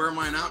embarrassed to wear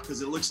mine out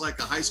because it looks like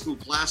a high school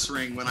class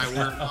ring when I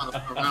wear it out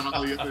around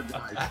all the other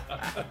guys.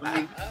 I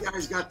mean, you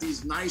guys got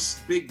these nice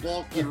big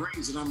bulky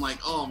rings, and I'm like,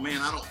 oh man,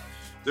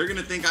 They're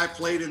gonna think I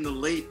played in the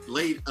late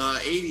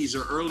 80s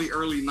or early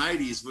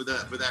 90s with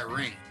that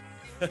ring.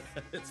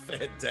 It's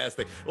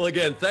fantastic. Well,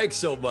 again, thanks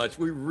so much.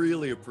 We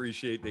really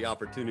appreciate the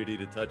opportunity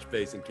to touch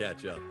base and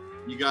catch up.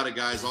 You got it,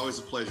 guys. Always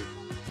a pleasure.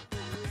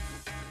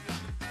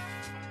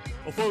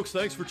 Well, folks,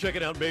 thanks for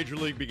checking out Major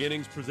League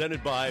Beginnings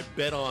presented by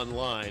Bet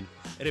Online.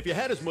 And if you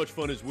had as much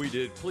fun as we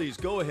did, please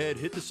go ahead,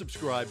 hit the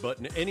subscribe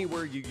button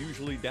anywhere you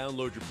usually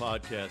download your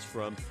podcast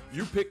from.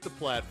 You pick the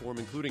platform,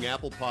 including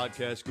Apple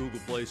Podcasts, Google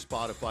Play,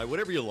 Spotify,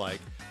 whatever you like.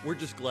 We're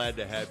just glad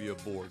to have you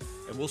aboard.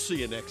 And we'll see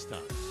you next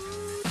time.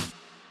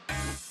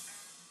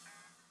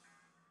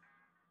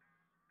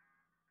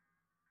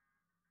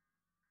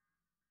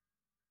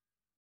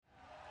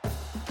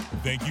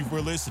 Thank you for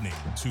listening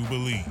to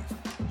Believe.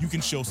 You can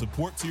show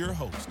support to your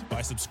host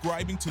by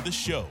subscribing to the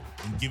show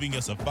and giving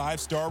us a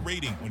 5-star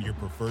rating on your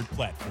preferred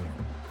platform.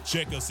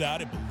 Check us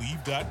out at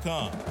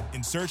Believe.com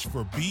and search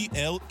for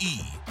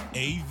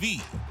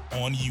BLEAV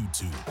on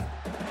YouTube.